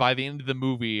 And by the end of the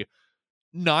movie,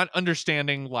 not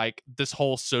understanding like this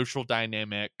whole social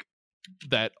dynamic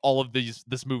that all of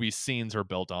this movie's scenes are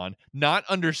built on, not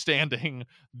understanding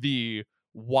the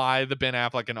why the Ben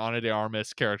Affleck and Ana de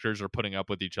Armas characters are putting up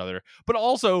with each other, but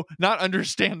also not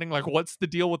understanding like what's the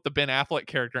deal with the Ben Affleck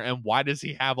character and why does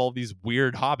he have all these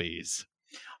weird hobbies.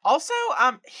 Also,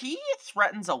 he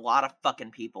threatens a lot of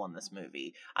fucking people in this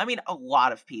movie. I mean, a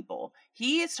lot of people.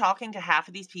 He is talking to half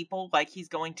of these people like he's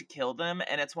going to kill them,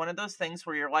 and it's one of those things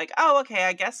where you're like, oh, okay,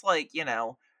 I guess, like,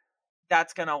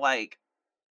 that's gonna, like,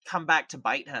 come back to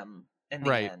bite him in the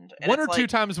Right. end. And One it's or two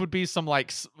like, times would be some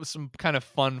like some kind of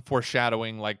fun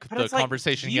foreshadowing, like but the it's like,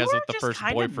 conversation he you has are with the just first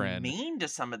kind of boyfriend. mean to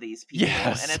some of these people.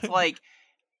 Yes. And it's like,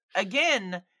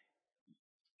 again,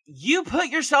 you put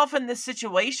yourself in this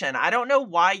situation. I don't know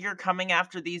why you're coming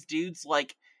after these dudes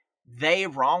like they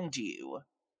wronged you.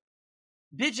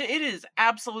 Bitch, it is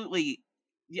absolutely,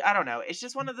 I don't know. It's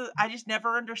just one of the, I just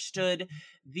never understood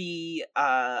the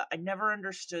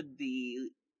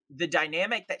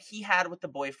dynamic that he had with the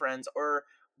boyfriends, or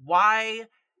why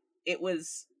it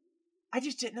was, I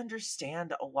just didn't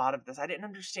understand a lot of this. I didn't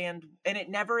understand, and it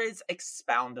never is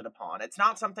expounded upon. It's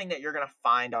not something that you're going to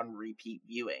find on repeat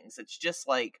viewings. It's just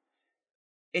like,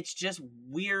 it's just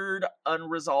weird,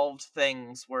 unresolved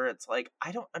things where it's like,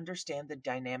 I don't understand the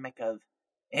dynamic of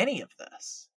any of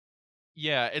this.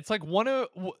 Yeah, it's like one of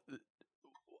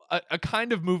a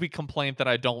kind of movie complaint that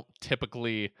I don't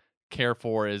typically care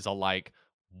for is a like,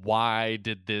 why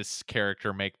did this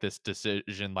character make this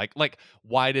decision? Like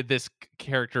why did this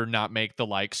character not make the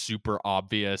like super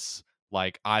obvious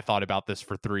like I thought about this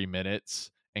for 3 minutes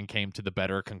and came to the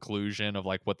better conclusion of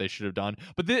like what they should have done.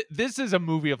 But this is a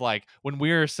movie of like when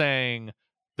we're saying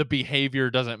the behavior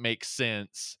doesn't make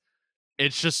sense,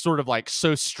 it's just sort of like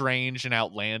so strange and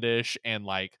outlandish and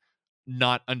like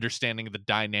not understanding the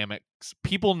dynamics,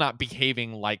 people not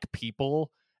behaving like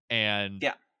people, and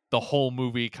Yeah. the whole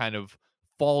movie kind of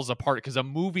falls apart because a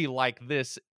movie like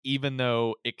this, even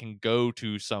though it can go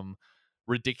to some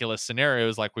ridiculous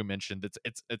scenarios like we mentioned,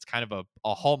 it's kind of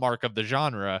a hallmark of the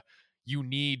genre. You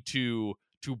need to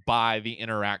buy the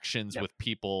interactions Yep. with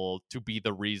people to be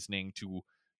the reasoning to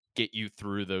get you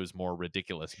through those more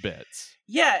ridiculous bits.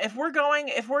 Yeah, if we're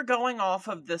going off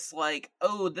of this, like,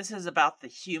 oh, this is about the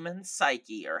human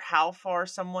psyche or how far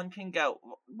someone can go,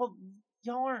 well,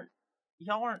 y'all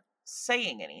aren't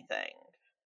saying anything.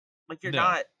 Like, you're No.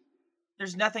 not,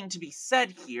 there's nothing to be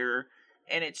said here,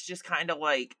 and it's just kind of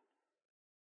like,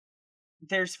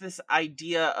 there's this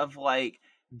idea of like,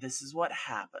 this is what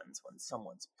happens when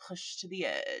someone's pushed to the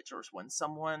edge, or when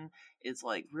someone is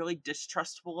like really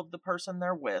distrustful of the person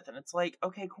they're with. And it's like,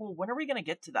 okay, cool. When are we going to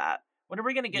get to that? When are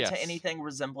we going to get to Yes. anything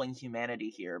resembling humanity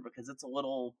here? Because it's a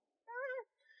little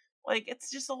Like, it's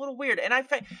just a little weird. And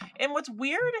what's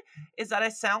weird is that I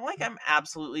sound like I'm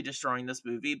absolutely destroying this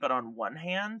movie, but on one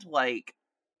hand, like,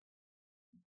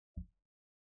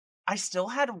 I still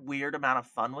had a weird amount of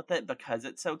fun with it because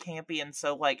it's so campy and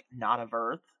so, like, not of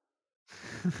Earth.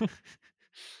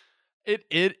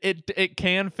 It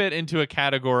can fit into a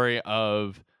category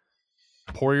of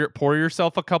pour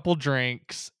yourself a couple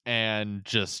drinks and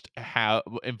just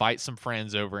invite some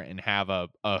friends over and have a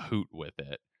hoot with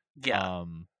it. Yeah.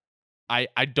 I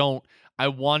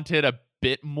wanted a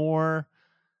bit more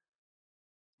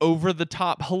over the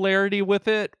top hilarity with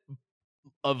it,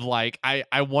 of like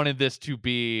I wanted this to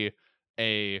be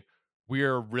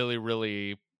we're really,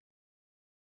 really,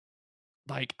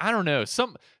 like, I don't know,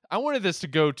 I wanted this to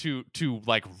go to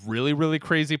like really, really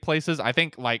crazy places. I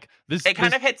think like It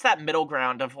kind of hits that middle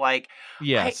ground of like,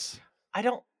 yes. I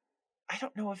don't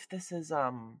know if this is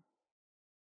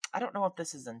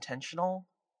intentional,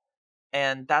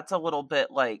 and that's a little bit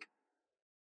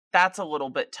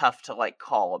tough to like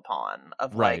call upon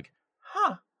of Right. like,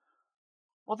 huh,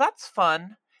 well, that's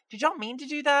fun. Did y'all mean to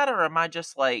do that, or am I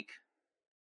just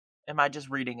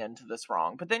reading into this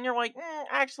wrong? But then you're like,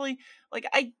 actually, like,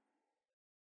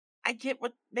 I get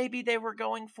what maybe they were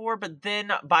going for, but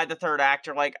then by the third act,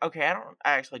 you're like, okay, I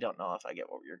actually don't know if I get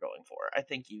what you're going for. I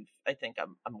think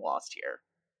I'm lost here.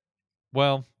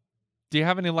 Well, do you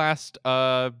have any last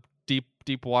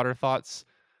deep water thoughts?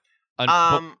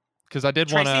 Because I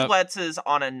did want Tracy to. Letts is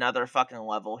on another fucking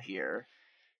level here.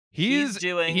 He's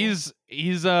doing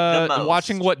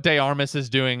watching most. what De Armas is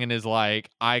doing and is like,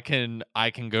 I can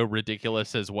go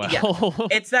ridiculous as well. Yeah.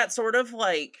 It's that sort of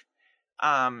like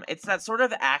it's that sort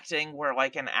of acting where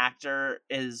like an actor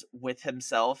is with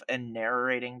himself and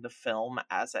narrating the film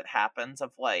as it happens,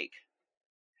 of like,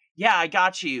 yeah, I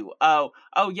got you. Oh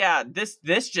yeah,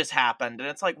 this just happened. And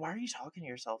it's like, why are you talking to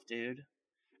yourself, dude?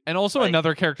 And also Like,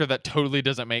 another character that totally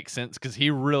doesn't make sense, because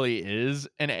he really is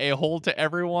an a-hole to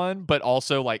everyone, but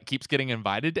also like keeps getting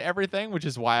invited to everything, which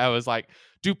is why I was like,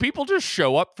 do people just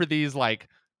show up for these like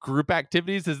group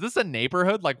activities? Is this a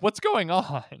neighborhood? Like, what's going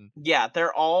on? yeah,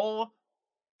 they're all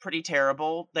pretty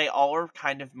terrible. They all are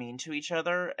kind of mean to each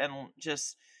other, and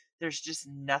just there's just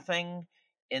nothing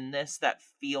in this that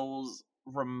feels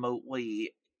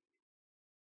remotely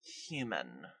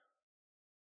human.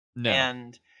 No.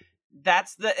 And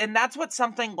that's what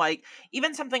something like,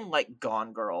 even something like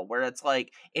Gone Girl, where it's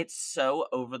like, it's so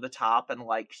over the top and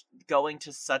like going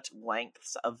to such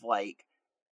lengths of like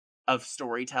of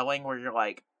storytelling where you're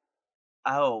like,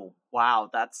 oh wow,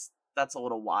 that's a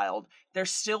little wild. There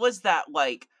still is that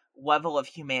like level of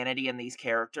humanity in these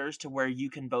characters to where you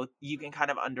can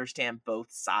kind of understand both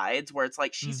sides, where it's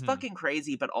like, she's fucking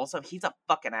crazy, but also he's a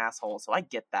fucking asshole, so I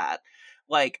get that.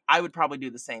 Like, I would probably do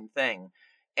the same thing.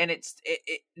 And it's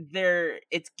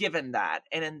given that.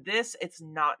 And in this, it's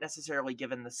not necessarily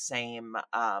given the same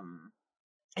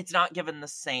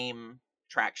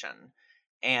traction.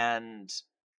 And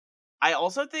I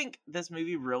also think this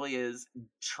movie really is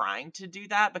trying to do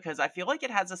that, because I feel like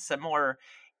it has a similar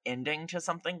ending to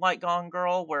something like Gone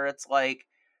Girl, where it's like,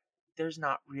 there's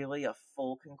not really a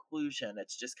full conclusion.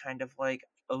 It's just kind of like,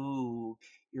 oh,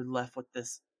 you're left with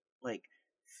this like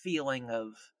feeling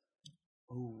of,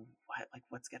 oh,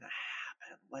 what's gonna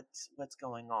happen? What's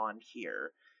going on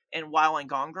here? And while in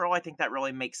Gone Girl, I think that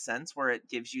really makes sense, where it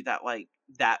gives you that like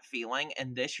that feeling.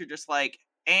 And this, you're just like,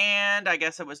 and I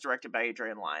guess it was directed by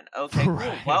Adrian Lyne. Okay, cool.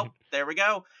 Right. Well, there we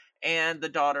go. And the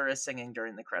daughter is singing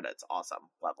during the credits. Awesome.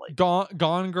 Lovely.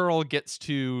 Gone Girl gets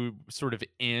to sort of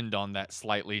end on that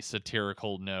slightly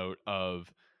satirical note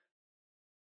of,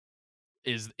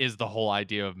 is the whole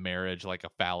idea of marriage like a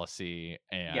fallacy,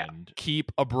 and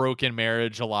keep a broken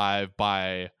marriage alive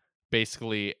by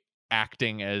basically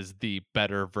acting as the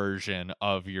better version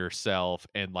of yourself,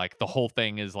 and like the whole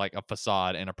thing is like a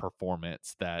facade and a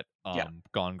performance that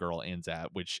Gone Girl ends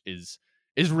at, which is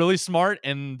really smart.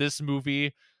 And this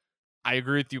movie, I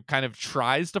agree with you, kind of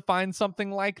tries to find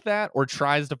something like that, or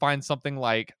tries to find something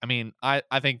like, I mean, I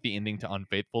think the ending to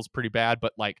Unfaithful is pretty bad,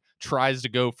 but like tries to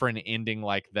go for an ending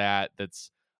like that,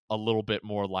 that's a little bit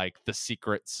more like the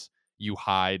secrets you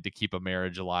hide to keep a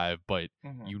marriage alive, but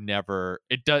you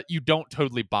don't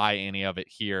totally buy any of it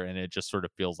here, and it just sort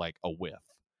of feels like a whiff.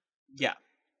 Yeah.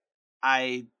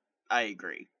 I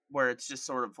agree. Where it's just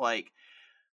sort of like,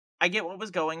 I get what was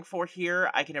going for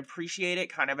here. I can appreciate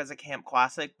it kind of as a camp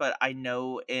classic, but I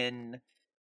know in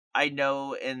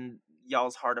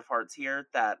y'all's heart of hearts here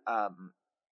that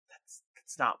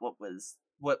that's not what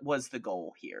was the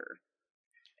goal here.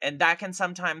 And that can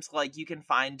sometimes, like, you can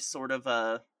find sort of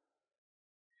a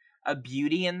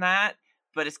beauty in that,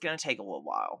 but it's going to take a little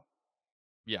while.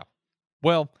 Yeah.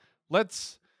 Well,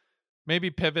 let's maybe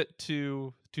pivot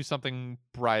to something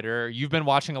brighter. You've been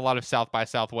watching a lot of South by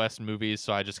Southwest movies,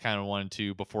 so I just kind of wanted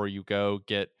to, before you go,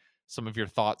 get some of your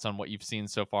thoughts on what you've seen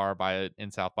so far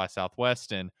in South by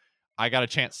Southwest. And I got a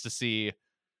chance to see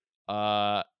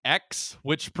X,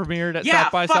 which premiered at Yeah,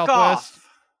 South by fuck Southwest.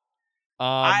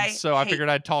 off. So I figured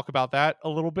I'd talk about that a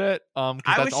little bit, because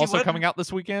I that's wish you also coming wouldn't. out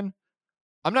this weekend.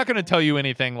 I'm not going to tell you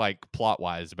anything like plot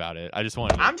wise about it. I just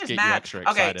wanted to I'm just get you mad. extra Okay,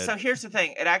 excited. so here's the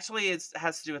thing. It actually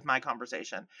has to do with my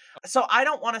conversation. So I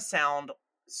don't want to sound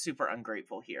super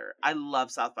ungrateful here. I love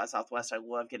South by Southwest. I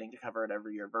love getting to cover it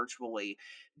every year virtually.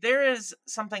 There is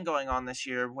something going on this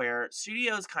year where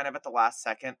studios kind of at the last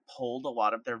second pulled a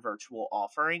lot of their virtual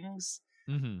offerings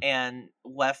Mm-hmm. and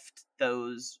left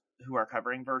those who are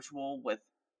covering virtual with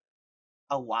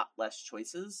a lot less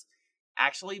choices.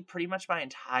 Actually, pretty much my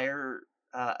entire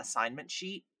assignment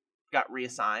sheet got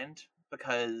reassigned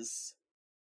because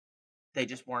they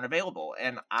just weren't available,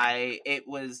 and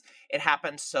it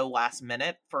happened so last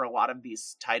minute for a lot of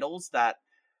these titles that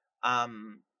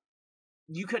um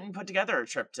you couldn't put together a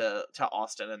trip to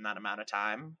Austin in that amount of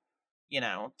time,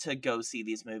 to go see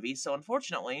these movies. So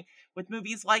unfortunately, with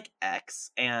movies like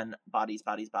X and Bodies,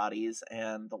 Bodies, Bodies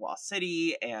and The Lost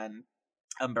City and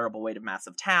Unbearable Weight of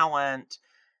Massive Talent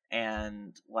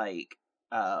and like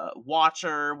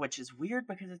Watcher, which is weird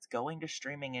because it's going to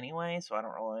streaming anyway, so I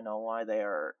don't really know why they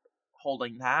are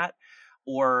holding that,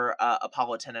 or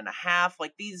Apollo 10 and a half,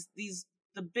 like these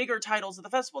the bigger titles of the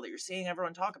festival that you're seeing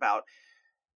everyone talk about.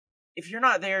 If you're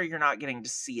not there, you're not getting to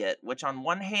see it, which on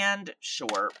one hand,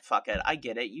 sure, fuck it, I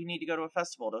get it. You need to go to a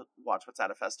festival to watch what's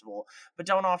at a festival, but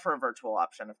don't offer a virtual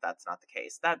option if that's not the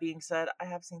case. That being said, I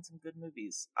have seen some good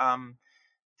movies.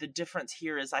 The difference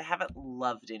here is I haven't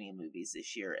loved any movies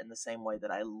this year in the same way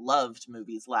that I loved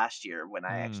movies last year when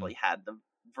I Mm. actually had the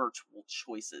virtual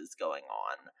choices going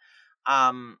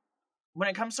on. When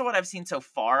it comes to what I've seen so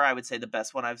far, I would say the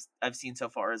best one I've seen so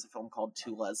far is a film called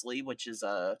To Leslie, which is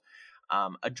a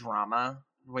drama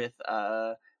with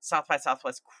South by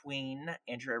Southwest queen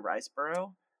Andrea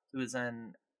Riseborough, who is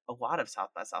in a lot of South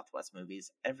by Southwest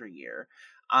movies every year.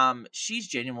 She's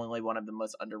genuinely one of the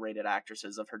most underrated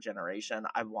actresses of her generation.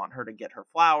 I want her to get her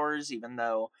flowers, even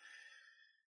though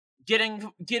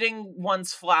getting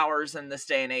one's flowers in this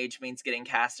day and age means getting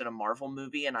cast in a Marvel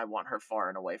movie, and I want her far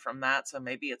and away from that. So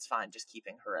maybe it's fine just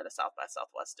keeping her at a South by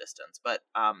Southwest distance. But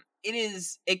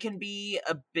it can be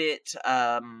a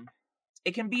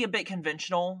bit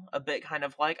conventional, a bit kind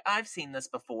of like I've seen this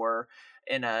before,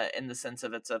 in the sense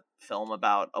of it's a film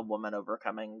about a woman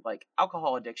overcoming like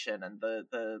alcohol addiction and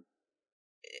the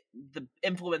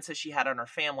influences she had on her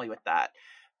family with that.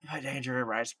 But Andrea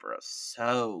Riseborough's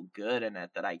so good in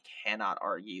it that I cannot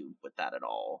argue with that at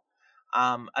all.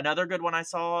 Another good one I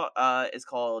saw is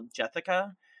called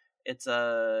Jethica. It's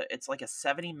like a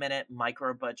 70-minute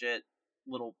micro budget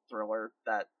little thriller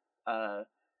that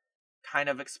kind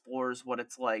of explores what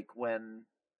it's like when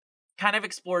kind of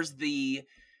explores the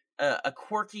a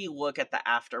quirky look at the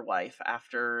afterlife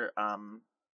after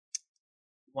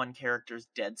one character's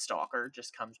dead stalker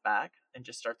just comes back and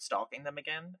just starts stalking them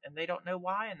again, and they don't know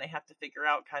why, and they have to figure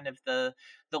out kind of the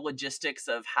logistics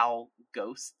of how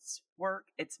ghosts work.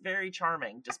 It's very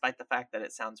charming despite the fact that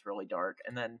it sounds really dark.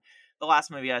 And then the last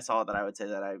movie I saw that I would say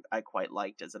that I quite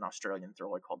liked is an Australian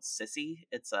thriller called Sissy.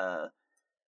 It's a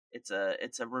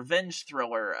revenge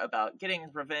thriller about getting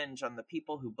revenge on the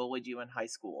people who bullied you in high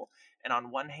school. And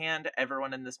on one hand,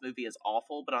 everyone in this movie is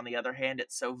awful, but on the other hand,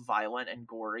 it's so violent and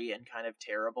gory and kind of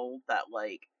terrible that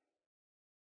like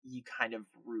you kind of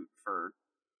root for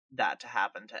that to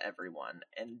happen to everyone.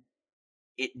 And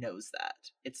it knows that.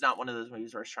 It's not one of those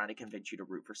movies where it's trying to convince you to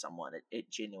root for someone.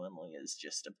 It genuinely is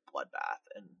just a bloodbath,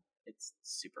 and it's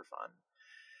super fun.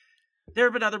 There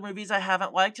have been other movies I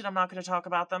haven't liked, and I'm not going to talk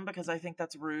about them because I think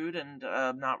that's rude and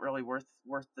not really worth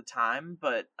the time.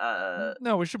 But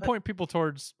No, we should point people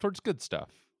towards good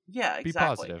stuff. yeah, Be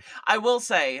exactly. positive. I will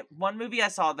say one movie I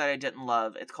saw that I didn't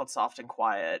love. It's called Soft and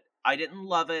Quiet. I didn't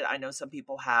love it. I know some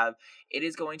people have. It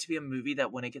is going to be a movie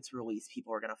that when it gets released,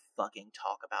 people are going to fucking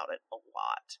talk about it a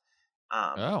lot.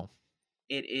 Oh.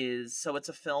 It is so it's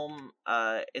a film.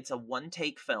 It's a one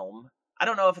take film. I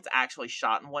don't know if it's actually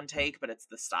shot in one take, but it's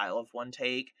the style of one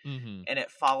take, Mm-hmm. and it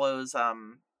follows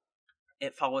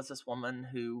this woman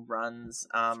who runs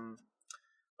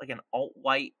like an alt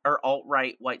right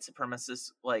white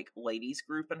supremacist like ladies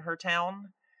group in her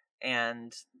town,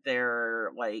 and their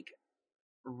like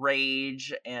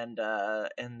rage and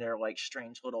their like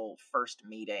strange little first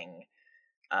meeting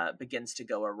begins to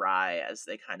go awry as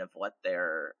they kind of let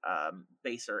their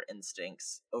baser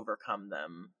instincts overcome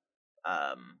them,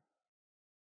 um,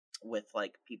 with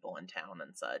like people in town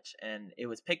and such, and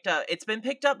it's been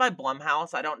picked up by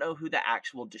Blumhouse. I don't know who the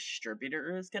actual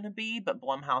distributor is going to be, but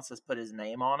Blumhouse has put his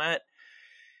name on it.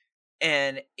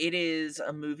 And it is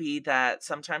a movie that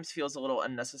sometimes feels a little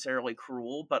unnecessarily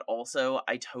cruel, but also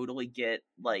I totally get,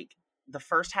 like, the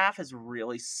first half is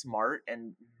really smart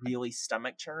and really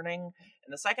stomach churning,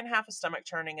 and the second half is stomach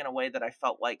churning in a way that I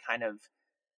felt like kind of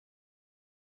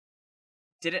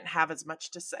didn't have as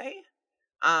much to say.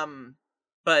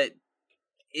 But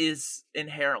is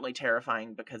inherently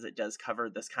terrifying because it does cover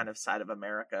this kind of side of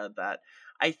America that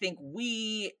I think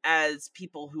we, as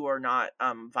people who are not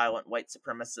violent white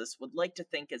supremacists, would like to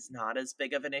think is not as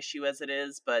big of an issue as it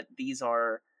is. But these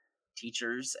are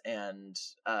teachers and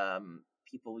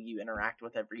people you interact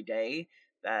with every day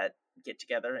that get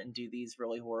together and do these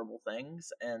really horrible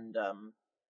things. And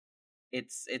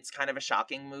it's kind of a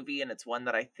shocking movie, and it's one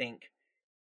that I think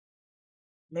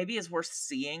maybe is worth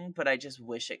seeing, but I just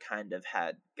wish it kind of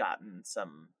had gotten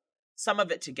some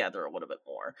of it together a little bit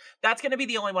more. That's going to be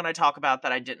the only one I talk about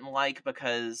that I didn't like,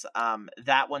 because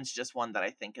that one's just one that I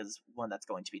think is one that's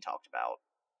going to be talked about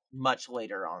much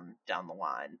later on down the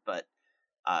line, but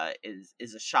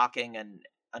is a shocking and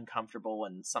uncomfortable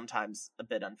and sometimes a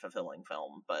bit unfulfilling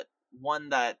film, but one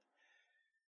that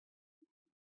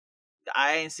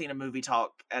I ain't seen a movie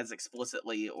talk as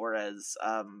explicitly or as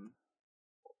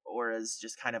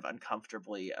just kind of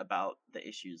uncomfortably about the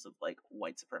issues of like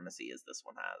white supremacy as this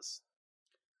one has.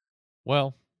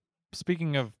 Well,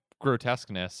 speaking of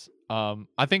grotesqueness,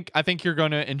 I think you're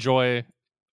going to enjoy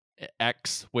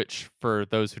X, which for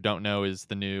those who don't know is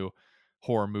the new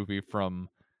horror movie from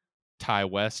Ty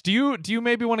West. Do you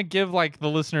maybe want to give like the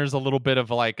listeners a little bit of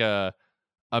like a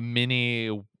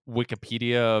mini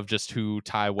Wikipedia of just who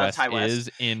Ty West Ty West. is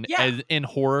in Yeah. in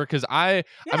horror? Because I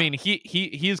Yeah. mean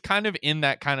he's kind of in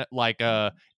that kind of like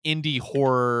indie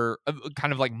horror,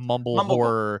 kind of like mumble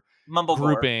horror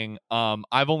grouping.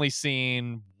 I've only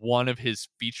seen one of his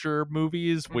feature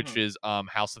movies, which is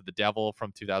House of the Devil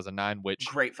from 2009, which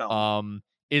great film.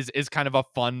 Is kind of a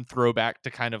fun throwback to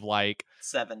kind of like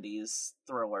 70s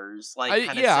thrillers, like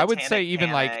I would say even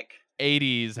Panic. like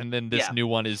 80s, and then this new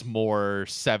one is more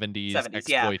 70s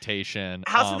exploitation.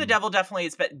 Yeah. House of the Devil definitely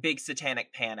is big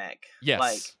Satanic Panic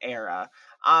like era.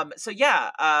 So yeah,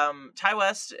 Ty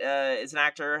West is an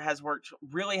actor, has worked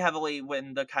really heavily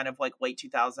in the kind of like late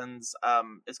 2000s.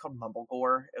 It's called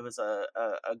Mumblegore. It was a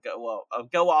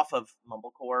go off of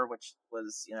Mumblecore, which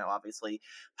was, you know, obviously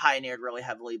pioneered really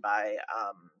heavily by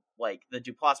like the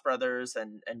Duplass brothers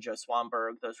and Joe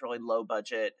Swanberg, those really low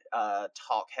budget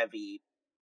talk heavy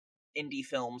indie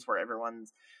films where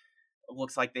everyone's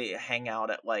looks like they hang out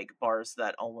at like bars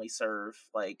that only serve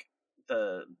like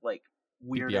the like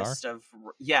weirdest PBR?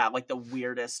 of like the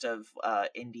weirdest of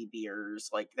indie beers.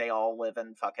 Like they all live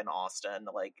in fucking Austin.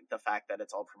 Like the fact that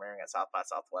it's all premiering at South by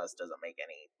Southwest doesn't make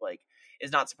any like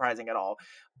is not surprising at all.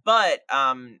 But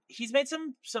he's made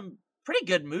some pretty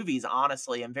good movies,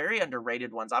 honestly, and very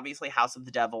underrated ones. Obviously House of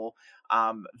the Devil,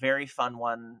 very fun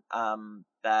one,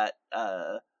 that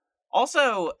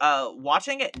also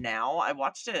watching it now. I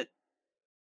watched it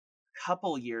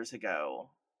couple years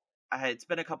ago. It's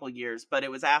been a couple years, but it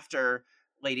was after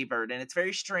Lady Bird, and it's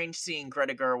very strange seeing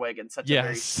Greta Gerwig in such a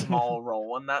very small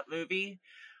role in that movie.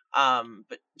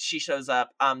 But she shows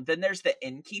up. Then there's The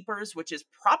Innkeepers, which is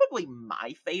probably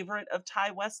my favorite of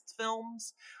Ty West's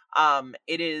films.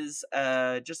 It is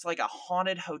just like a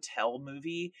haunted hotel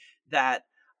movie that,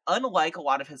 unlike a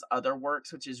lot of his other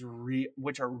works,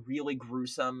 which are really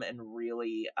gruesome and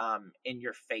really in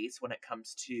your face when it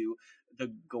comes to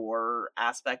the gore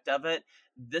aspect of it,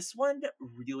 this one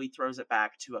really throws it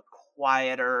back to a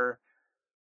quieter,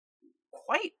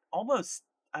 quite almost,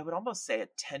 I would almost say, a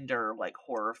tender like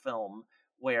horror film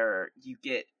where you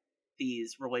get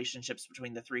these relationships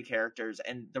between the three characters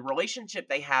and the relationship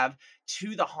they have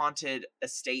to the haunted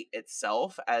estate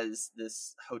itself as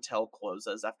this hotel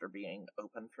closes after being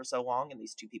open for so long, and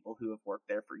these two people who have worked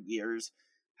there for years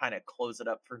kind of close it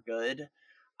up for good.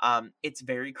 It's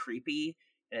very creepy,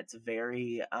 and it's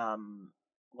very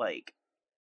like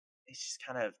it's just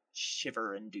kind of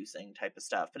shiver inducing type of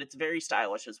stuff, but it's very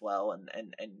stylish as well, and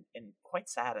quite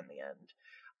sad in the end.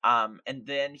 And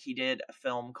then he did a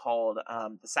film called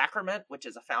The Sacrament, which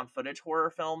is a found footage horror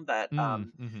film that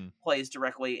plays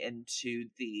directly into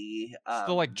the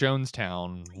still like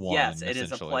Jonestown one. Yes, it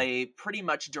is a play pretty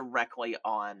much directly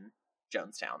on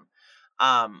Jonestown.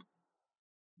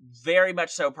 Very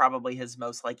much so, probably his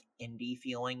most like indie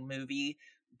feeling movie,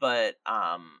 but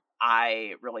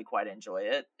I really quite enjoy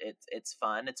it. It's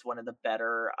fun. It's one of the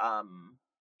better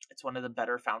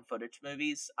found footage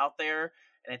movies out there,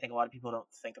 and I think a lot of people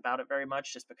don't think about it very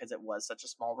much just because it was such a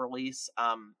small release.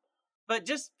 But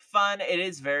just fun. It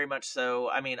is very much so.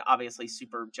 I mean, obviously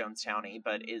super Jonestowny,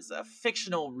 but is a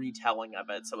fictional retelling of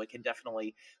it, so it can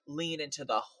definitely lean into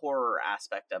the horror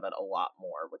aspect of it a lot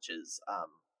more, which is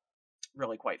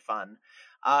really quite fun.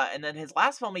 And then his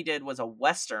last film he did was a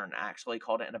Western, actually,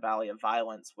 called In a Valley of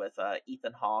Violence with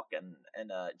Ethan Hawke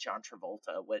and John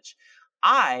Travolta, which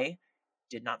I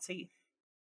did not see.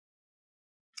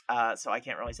 So I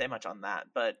can't really say much on that.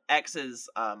 But X is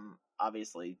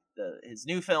obviously his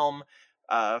new film,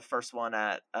 first one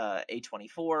at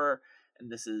A24,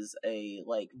 and this is a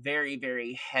like very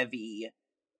very heavy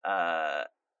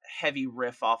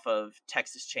riff off of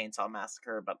Texas Chainsaw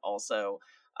Massacre, but also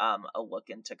a look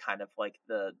into kind of like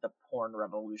the porn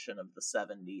revolution of the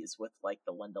 70s with like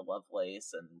the Linda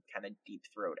Lovelace and kind of Deep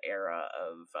Throat era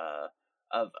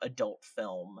of adult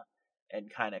film, and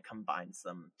kind of combines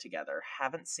them together.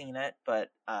 Haven't seen it, but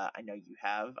I know you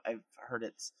have. I've heard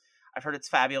it's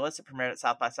fabulous. It premiered at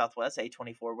South by Southwest.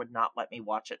 A24 would not let me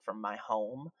watch it from my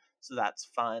home, so that's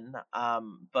fun.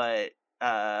 But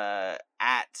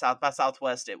at South by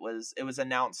Southwest, it was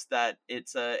announced that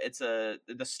it's the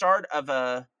start of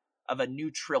a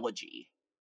new trilogy.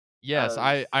 Yes,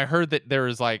 I heard that there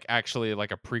is like actually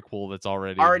like a prequel that's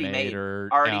already made, or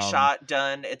already shot,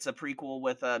 done. It's a prequel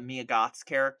with Mia Goth's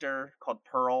character called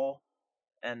Pearl,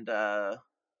 and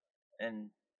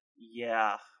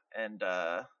yeah, and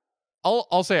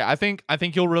I'll say I think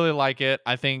you'll really like it.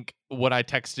 I think what I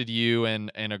texted you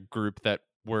and a group that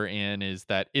we're in is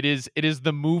that it is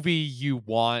the movie you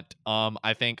want.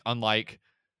 I think unlike,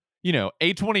 you know,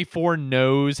 A24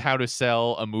 knows how to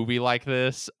sell a movie like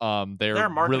this. They're a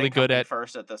marketing really good at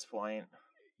first at this point.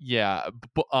 Yeah,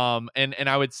 and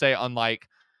I would say unlike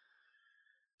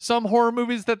some horror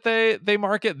movies that they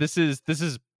market, this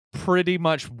is pretty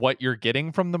much what you're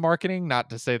getting from the marketing. Not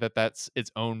to say that that's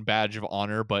its own badge of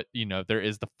honor, but you know, there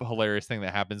is the hilarious thing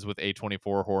that happens with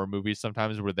A24 horror movies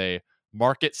sometimes where they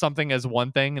market something as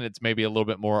one thing and it's maybe a little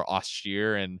bit more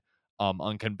austere and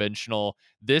unconventional.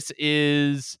 This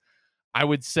is, I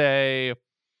would say,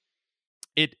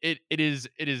 it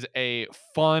is a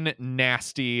fun,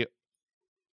 nasty,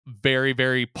 very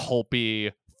very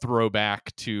pulpy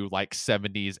throwback to like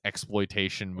 70s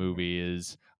exploitation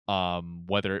movies,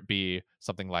 whether it be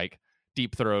something like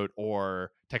Deep Throat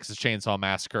or Texas Chainsaw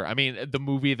Massacre. I mean, the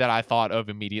movie that I thought of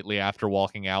immediately after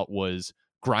walking out was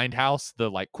Grindhouse, the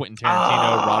like Quentin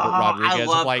Tarantino, Robert Rodriguez. I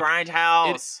love like,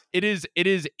 Grindhouse. It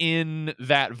is in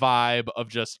that vibe of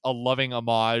just a loving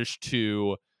homage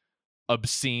to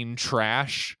obscene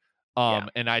trash.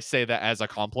 And I say that as a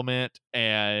compliment,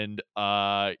 and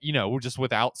you know, just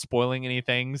without spoiling any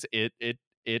things, it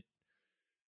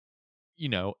you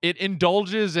know, it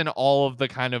indulges in all of the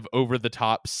kind of over the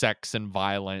top sex and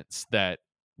violence that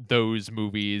those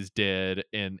movies did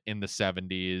in the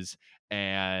 70s.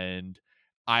 And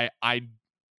I'm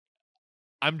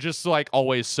just like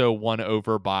always so won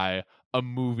over by a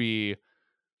movie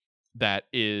that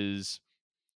is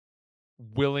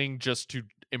willing just to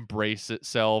embrace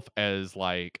itself as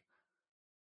like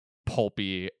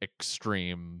pulpy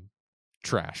extreme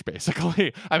trash,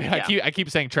 basically. I mean, I keep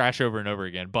saying trash over and over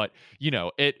again, but you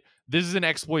know, this is an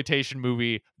exploitation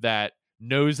movie that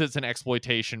knows it's an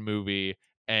exploitation movie,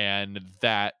 and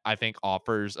that I think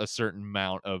offers a certain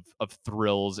amount of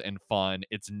thrills and fun.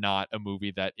 It's not a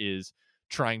movie that is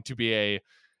trying to be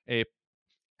a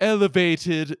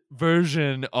elevated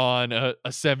version on a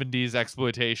 70s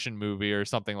exploitation movie or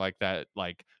something like that.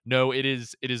 Like, no, it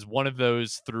is one of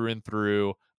those through and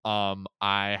through.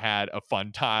 I had a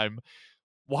fun time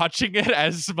watching it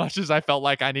as much as I felt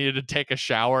like I needed to take a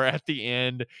shower at the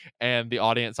end, and the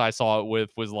audience I saw it with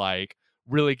was like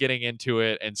really getting into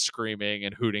it and screaming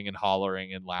and hooting and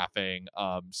hollering and laughing.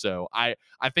 So I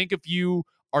think if you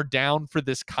are down for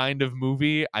this kind of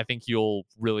movie, I think you'll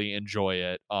really enjoy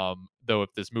it. Though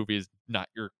if this movie is not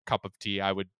your cup of tea,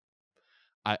 I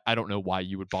don't know why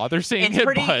you would bother seeing it.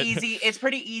 It's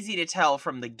pretty easy to tell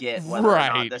from the get whether or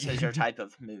not this is your type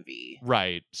of movie.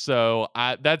 Right. So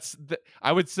I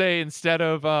would say, instead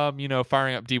of you know,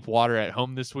 firing up Deep Water at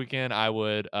home this weekend, I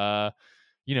would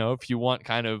you know, if you want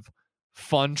kind of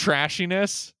fun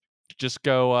trashiness, just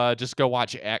go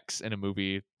watch X in a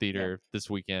movie theater this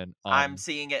weekend. I'm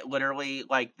seeing it literally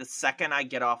like the second I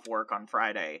get off work on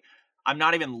Friday. I'm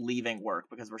not even leaving work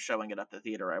because we're showing it at the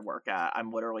theater I work at.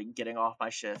 I'm literally getting off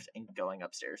my shift and going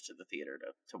upstairs to the theater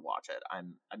to watch it.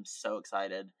 I'm so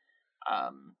excited.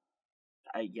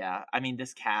 I mean,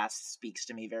 this cast speaks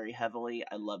to me very heavily.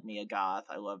 I love Mia Goth.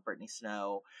 I love Brittany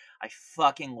Snow. I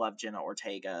fucking love Jenna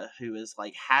Ortega, who is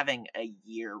like having a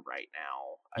year right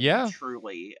now. I Yeah. mean,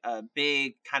 truly a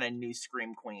big kind of new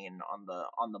scream queen on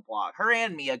the block. Her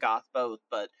and Mia Goth both,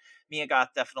 but Mia Goth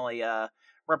definitely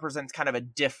represents kind of a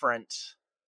different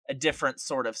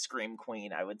sort of scream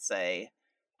queen, I would say.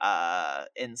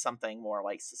 In something more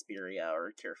like Suspiria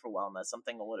or Cure for Wellness,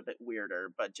 something a little bit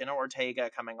weirder. But Jenna Ortega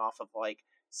coming off of like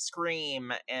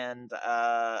Scream and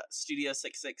Studio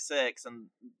 666 and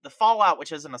The Fallout,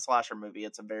 which isn't a slasher movie,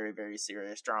 it's a very, very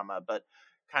serious drama, but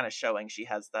kind of showing she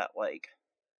has that like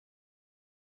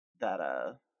that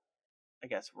I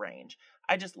guess range.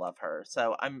 I just love her.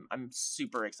 So I'm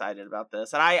super excited about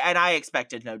this. And I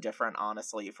expected no different,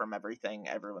 honestly, from everything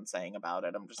everyone's saying about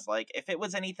it. I'm just like, if it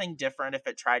was anything different, if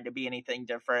it tried to be anything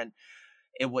different,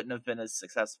 it wouldn't have been as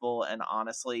successful. And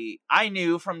honestly, I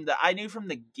knew from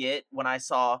the get when I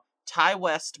saw Ty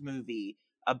West movie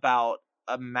about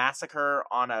a massacre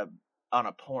on a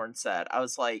porn set, I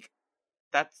was like,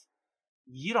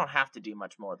 you don't have to do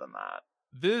much more than that.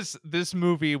 This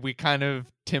movie, we kind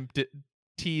of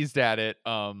teased at it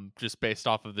just based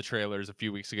off of the trailers a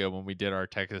few weeks ago when we did our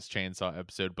Texas Chainsaw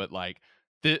episode, but like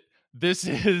this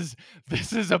is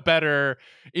a better,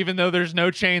 even though there's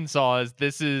no chainsaws,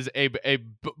 this is a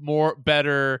more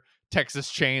better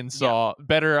Texas Chainsaw,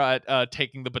 better at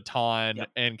taking the baton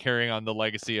and carrying on the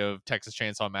legacy of Texas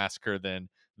Chainsaw Massacre than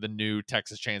the new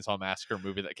Texas Chainsaw Massacre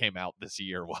movie that came out this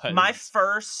year was.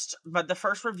 The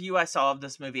first review I saw of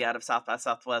this movie out of South by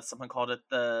Southwest, someone called it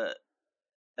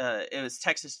it was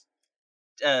Texas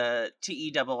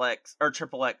TEXX or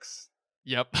XXX.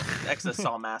 Yep. Texas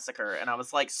Saw Massacre, and I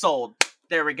was like, sold.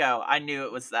 There we go. I knew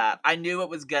it was that. I knew it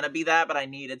was gonna be that, but I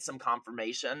needed some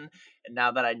confirmation, and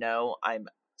now that I know, I'm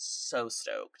so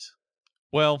stoked.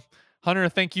 Well, Hunter,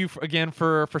 thank you again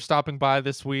for stopping by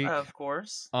this week. Of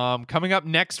course. Coming up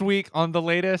next week on The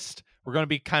Latest, we're going to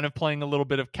be kind of playing a little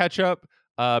bit of catch up.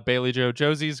 Bailey Joe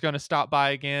Josie is going to stop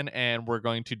by again, and we're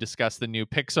going to discuss the new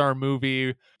Pixar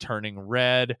movie, Turning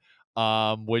Red,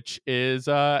 which is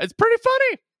it's pretty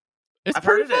funny. I've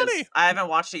heard it is. I haven't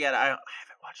watched it yet. I haven't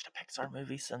watched a Pixar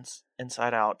movie since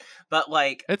Inside Out, but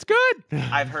like, it's good.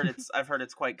 I've heard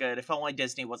it's quite good. If only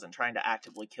Disney wasn't trying to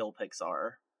actively kill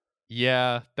Pixar.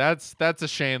 Yeah, that's a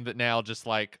shame that now just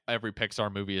like every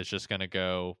Pixar movie is just going to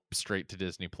go straight to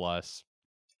Disney Plus.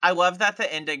 I love that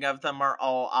the ending of them are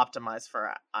all optimized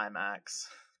for IMAX.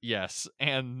 Yes,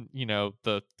 and you know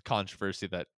the controversy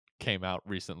that came out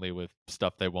recently with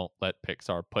stuff they won't let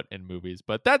Pixar put in movies,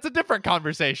 but that's a different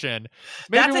conversation.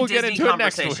 Maybe we'll get into it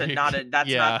next week. Not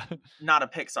a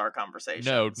Pixar conversation.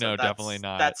 No, definitely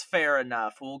not. That's fair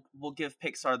enough. We'll give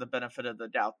Pixar the benefit of the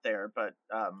doubt there, but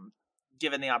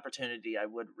given the opportunity, I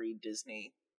would read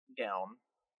Disney down.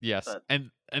 Yes,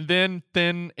 and then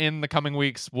in the coming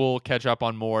weeks, we'll catch up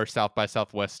on more South by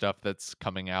Southwest stuff that's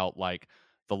coming out, like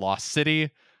The Lost City,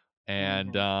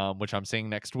 and which I'm seeing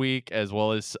next week, as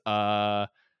well as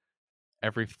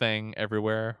Everything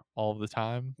Everywhere All the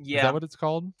Time. Yeah. Is that what it's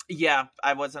called? Yeah,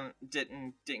 I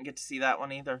didn't get to see that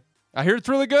one either. I hear it's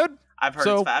really good. I've heard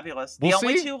it's fabulous. The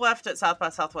only two left at South by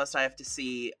Southwest I have to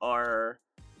see are,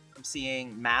 I'm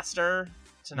seeing Master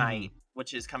tonight,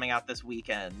 which is coming out this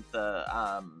weekend, the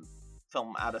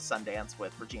film out of Sundance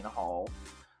with Regina Hall.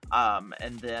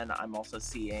 And then I'm also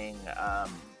seeing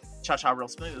Cha Cha Real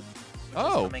Smooth, which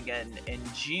is coming in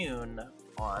June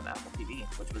on Apple TV,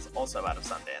 which was also out of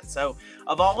Sundance. So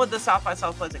of all of the South by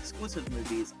Southwest exclusive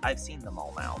movies, I've seen them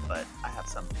all now, but I have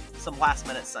some last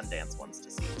minute Sundance ones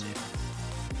to see too.